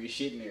appropriate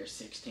shit in there,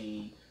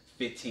 16,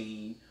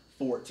 15,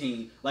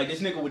 14. Like,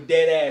 this nigga would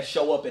dead ass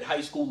show up at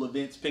high school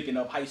events picking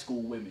up high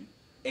school women.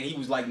 And he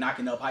was like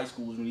knocking up high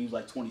schools when he was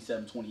like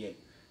 27, 28.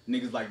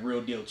 Niggas like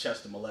real deal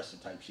Chester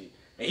molester type shit.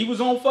 And he was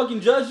on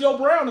fucking Judge Joe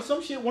Brown or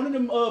some shit. One of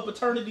them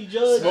paternity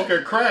judges.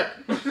 Smoking crack.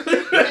 That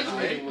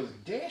nigga was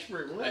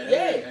desperate, man.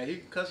 yeah, he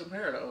cut some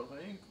hair though.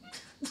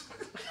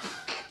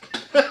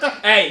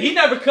 Hey, he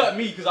never cut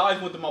me because I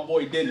always went to my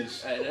boy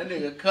Dennis. Hey, that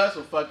nigga cut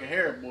some fucking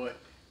hair, boy.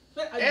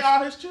 And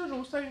all his children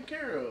was taken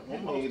care of. That I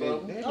mean,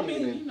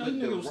 nigga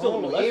nigga was still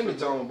a wrong molester.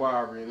 image on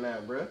Barbara now,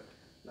 bro.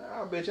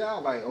 Nah, I bet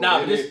y'all like. Nah,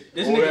 but this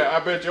nigga.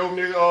 I bet your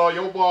nigga,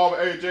 your barber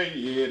AJ,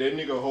 yeah, that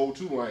nigga hold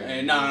too much.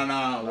 Hey, no.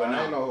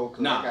 I ain't no whole cause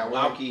I got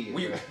one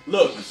kid.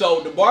 Look, so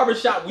the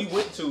barbershop we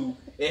went to,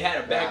 it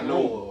had a back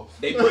room.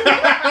 They put.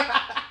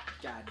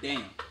 God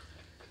damn.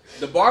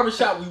 The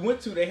barbershop we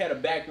went to, they had a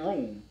back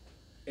room,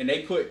 and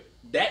they put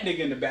that nigga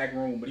in the back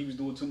room, but he was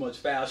doing too much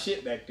foul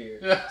shit back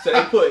there. So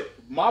they put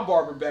my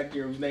barber back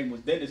there, whose name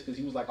was Dennis, because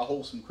he was like a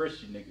wholesome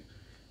Christian nigga.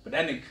 But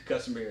that nigga could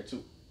cut some hair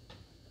too.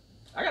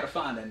 I gotta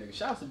find that nigga.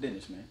 Shout out to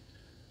Dennis, man.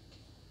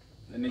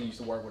 That nigga used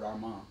to work with our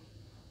mom.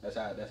 That's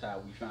how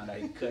we found out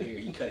he cut hair.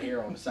 He cut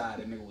hair on the side.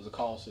 That nigga was a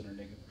call center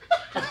nigga.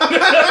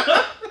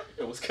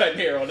 It was cutting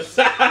hair on the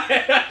side.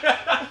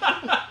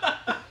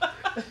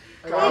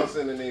 Call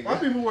center nigga. Why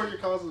people work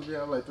at call centers be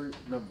like three?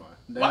 Never mind.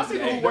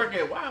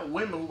 Why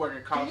women who work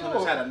at call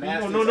centers had a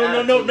nasty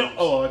No.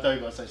 Oh, I thought you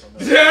were gonna say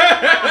something.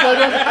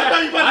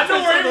 I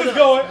know where he was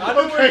going. I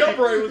know where your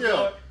brain was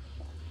going.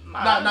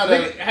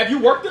 Nigga, have you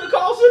worked at a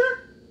call center?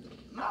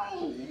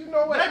 No. You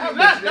know what? They be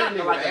That not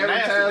nigga like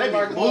advertising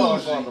like a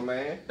motherfucker,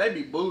 man. They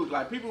be booed.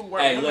 Like people who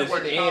work. Hey, women listen,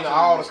 work at At the call end of centers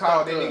all the be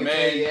calls, stuck that up. nigga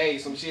tell you, hey,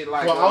 some shit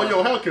like For all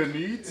your healthcare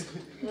needs.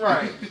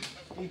 Right.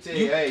 He tell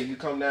you, hey, you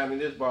come down in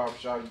this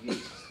barbershop, you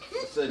get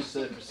such and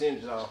such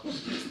percentage off.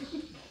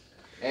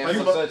 And Like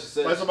some such and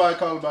such. Like somebody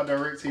called about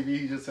DirecTV,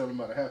 he just tell them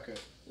about a haircut.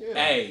 Yeah.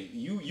 Hey,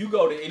 you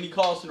go to any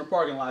call center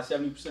parking lot,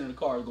 70% of the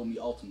car is gonna be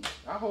Ultimate.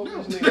 I hope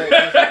this nigga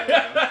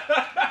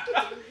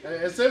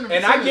ain't listening,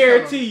 And I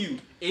guarantee you,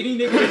 any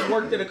nigga that's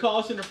worked at a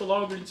call center for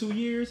longer than 2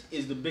 years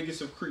is the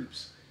biggest of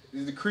creeps.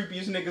 Is the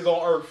creepiest niggas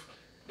on earth.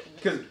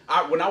 Because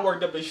when I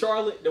worked up in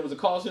Charlotte, there was a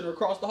call center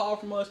across the hall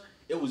from us.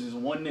 It was just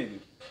one nigga.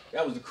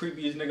 That was the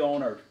creepiest nigga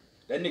on earth.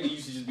 That nigga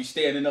used to just be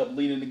standing up,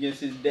 leaning against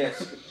his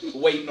desk,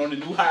 waiting on the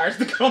new hires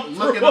to come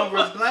through. Looking over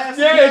his glasses.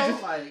 Yeah,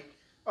 just like.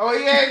 Oh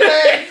yeah,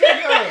 man.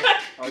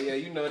 Oh yeah,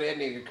 you know that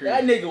nigga creepy.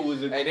 that nigga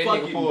was a Hey, that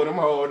fucking. nigga pulled them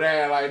whole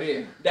down like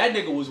that. That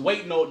nigga was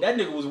waiting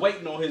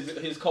on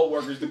his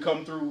coworkers to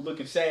come through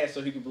looking sad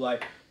so he could be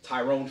like,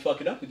 Tyrone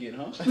fucking up again,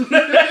 huh?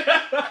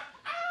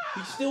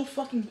 He's still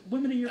fucking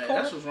women in your car.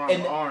 That's what's wrong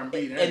with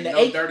R&B. There ain't the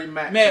no Dirty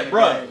Mac. Man,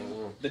 bro,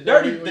 the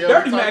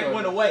dirty Mac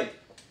went away.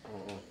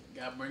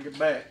 Gotta bring it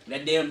back.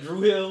 That damn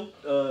Drew Hill,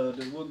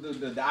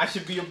 the I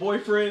Should Be Your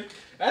Boyfriend.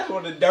 That's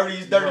one of the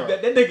dirtiest dirty.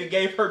 That nigga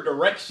gave her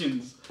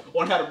directions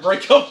on how to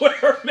break up with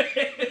her man.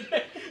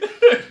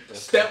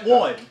 Step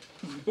 1,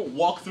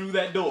 walk through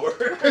that door.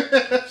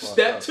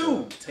 Step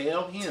 2,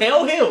 Tell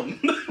him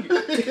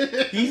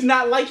he's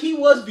not like he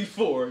was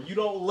before. You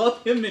don't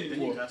love him Then you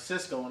anymore. got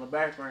Cisco in the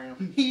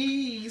background.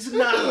 He's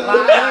not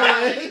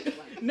lying.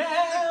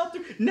 Now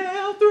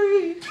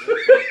 3.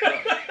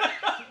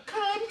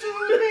 Come to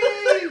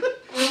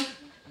me.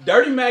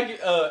 Dirty Mac,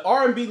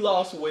 R&B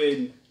lost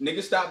when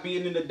niggas stopped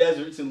being in the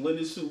deserts in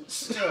linen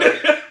suits.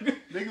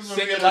 Niggas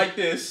Singing like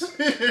this.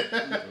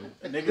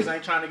 Niggas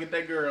ain't trying to get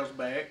their girls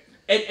back.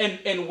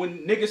 And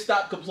when niggas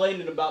stopped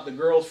complaining about the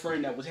girl's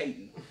friend that was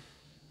hating.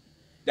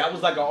 That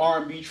was like an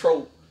R&B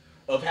trope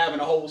of having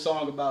a whole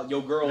song about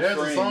your girl's There's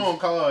friends. a song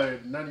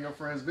called None of Your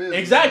Friends' Business.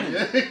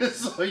 Exactly.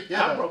 So,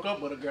 yeah. I broke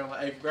up with a girl in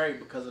 8th grade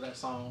because of that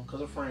song.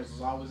 Because her friends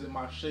was always in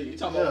my shit. You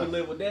talking about We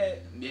Live With Dad?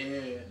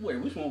 Yeah. Wait,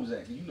 which one was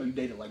that? You know you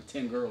dated like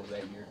 10 girls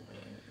that year.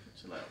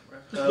 Chill out,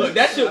 bro. Look,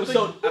 that shit was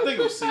I think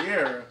it was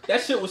Sierra.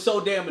 That shit was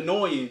so damn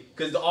annoying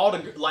because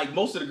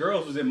most of the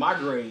girls was in my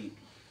grade,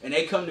 and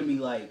they come to me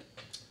like,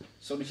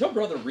 "So does your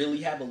brother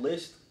really have a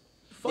list?"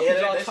 Fuck Yeah,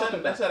 is y'all they talking said, they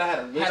about? said I had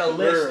a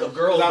list, of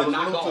girls I to was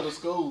knock new off. to the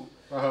school.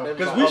 They was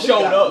Because like, we oh,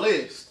 showed got a up.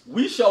 list.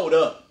 We showed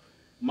up.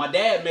 My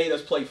dad made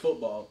us play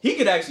football. He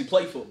could actually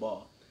play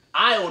football.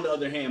 I, on the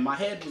other hand, my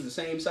head was the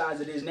same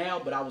size it is now,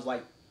 but I was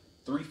like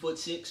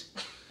 3'6".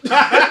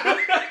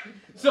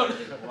 So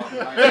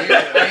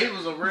he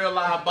was a real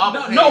live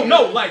bobblehead.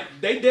 no, like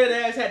they dead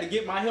ass had to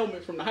get my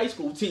helmet from the high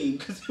school team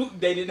because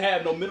they didn't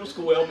have no middle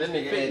school helmets.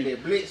 That nigga had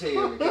that blitz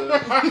helmet.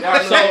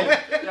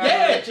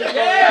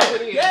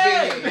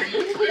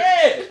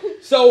 Yeah.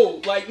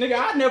 So like nigga,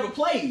 I never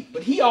played,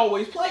 but he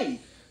always played.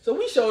 So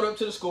we showed up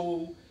to the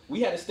school.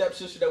 We had a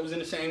stepsister that was in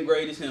the same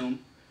grade as him.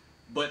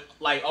 But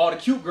like all the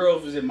cute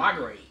girls was in my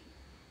grade.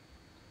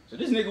 So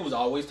this nigga was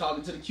always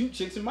talking to the cute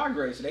chicks in my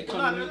grade. So they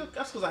come to me.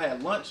 That's because I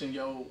had lunch with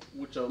your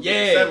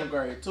 7th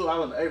grade too. I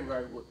was in 8th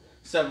grade with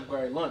 7th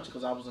grade lunch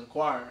because I was in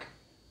choir.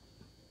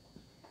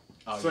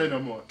 Oh, Say no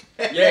more.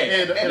 Yeah.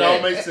 It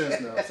all makes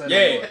sense now. Say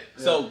no more.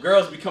 So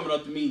girls be coming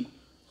up to me.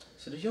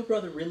 So does your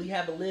brother really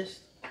have a list?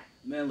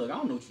 Man, look, I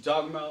don't know what you're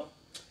talking about.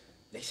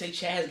 They say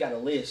Chaz got a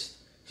list.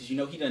 Because, you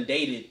know, he done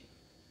dated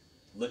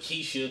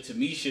Lakeisha,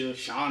 Tamisha,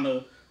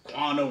 Shauna,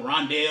 Quana,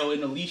 Rondell,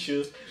 and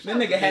Alicia. That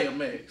nigga had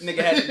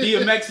the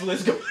DMX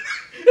list going.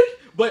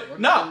 But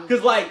no,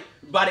 because like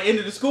by the end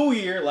of the school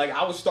year, like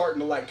I was starting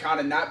to like kind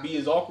of not be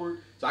as awkward.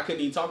 So I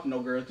couldn't even talk to no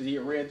girls because he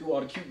had ran through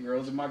all the cute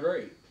girls in my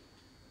grade.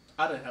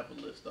 I didn't have a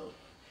list though.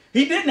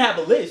 He didn't have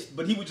a list,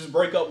 but he would just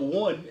break up with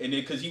one, and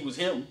then because he was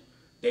him,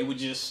 they would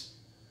just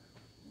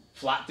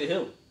flock to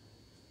him.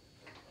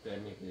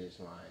 That nigga is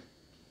lying.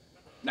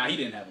 Nah, he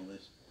didn't have a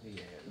list.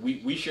 Yeah.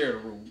 We shared a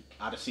room.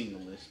 I'd have seen the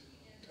list.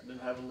 I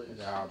didn't have a list.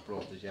 Y'all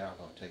brothers, y'all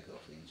gonna take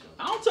up for each other.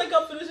 I don't take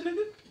up for this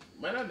nigga.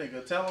 Man, that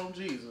nigga, tell him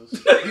Jesus.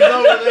 He's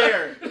over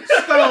there.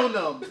 Stone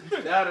him.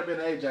 That would have been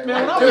AJ.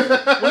 Man,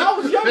 when I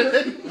was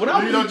younger,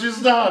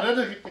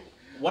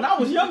 when I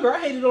was younger, I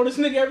hated on this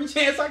nigga every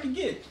chance I could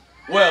get.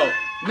 Well,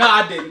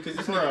 I didn't,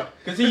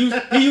 because he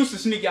used to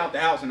sneak out the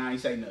house and I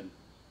ain't say nothing.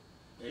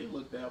 He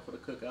looked out for the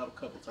cookout a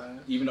couple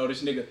times. Even though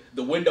this nigga,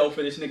 the window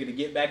for this nigga to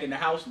get back in the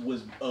house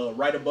was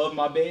right above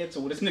my bed,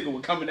 so when this nigga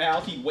would come in the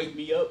house, he'd wake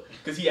me up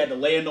because he had to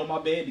land on my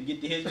bed to get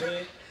to his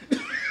bed.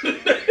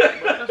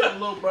 That's what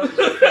little brothers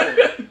are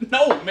for.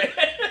 No, man.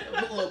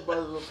 That's what little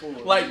brothers are for.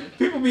 Like,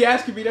 people be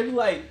asking me, they be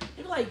like,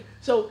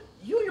 so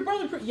you and your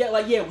brother,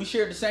 yeah, we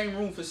shared the same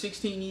room for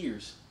 16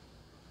 years.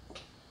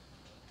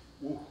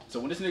 Ooh.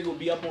 So when this nigga would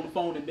be up on the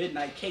phone at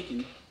midnight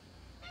caking,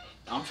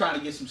 I'm trying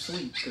to get some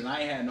sleep because I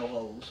ain't had no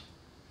hoes.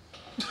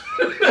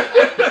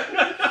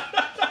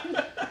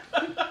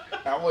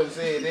 I wasn't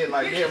saying that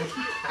like him.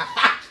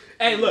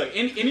 Hey, look,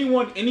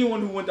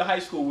 anyone who went to high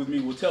school with me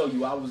will tell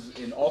you I was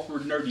an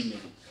awkward, nerdy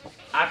nigga.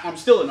 I'm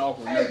still an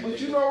awkward, nerdy nigga.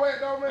 But you know what,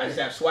 though, man? I just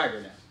have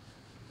swagger now.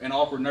 And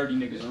awkward, nerdy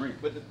niggas are in.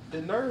 But the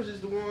nerds is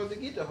the ones that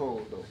get the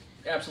hoes, though.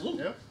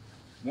 Absolutely. Yep.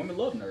 Women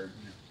love nerds.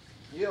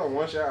 Yeah,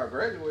 once y'all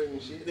graduate and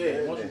shit.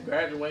 Yeah, once you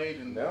graduate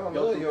and they don't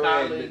go love through your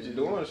college ass and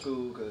doing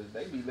school because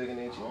they be looking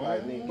at you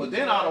like nigga. But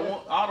then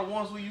all the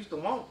ones we used to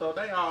want though,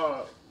 they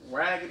all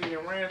raggedy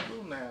and ran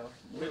through now.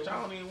 Bitch,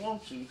 I don't even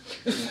want you.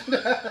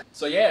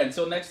 So yeah,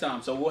 until next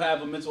time. So we'll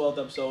have a mental health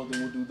episode,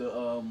 then we'll do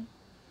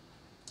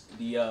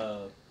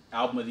the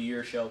album of the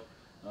year show.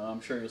 I'm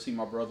sure you'll see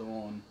my brother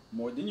on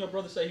more. Didn't your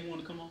brother say he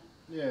wanted to come on?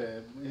 Yeah,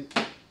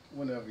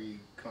 whenever he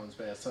comes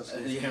past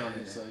Tuscaloosa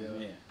County. So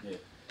yeah.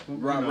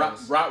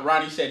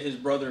 Ronnie said his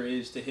brother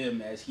is to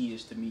him as he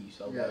is to me.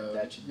 So yeah,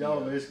 that should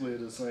y'all be basically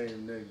the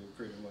same nigga,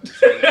 pretty much.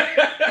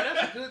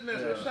 That's a good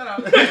nigga. Yeah. Shout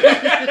out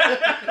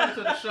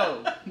to the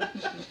show.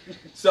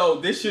 So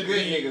this should Good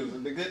be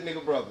niggas, the good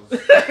nigga brothers.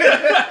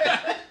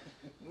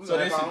 So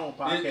our own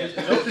podcast.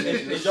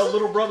 Is your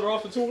little brother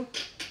off the tour?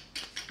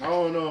 I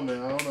don't know,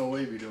 man. I don't know what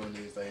he be doing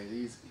these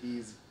days.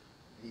 He's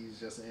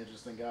just an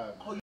interesting guy.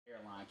 Oh,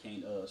 airline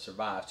can't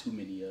survive too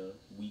many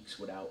weeks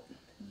without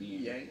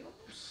being. Yeah.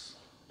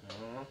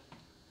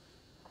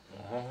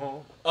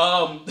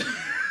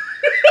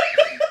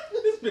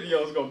 This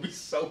video is gonna be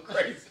so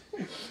crazy.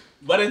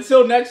 But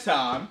until next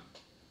time,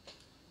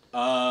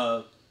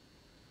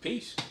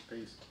 peace.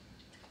 Peace.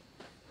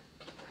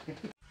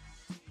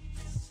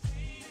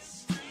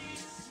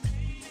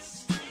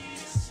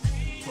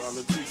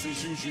 Politics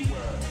as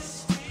usual.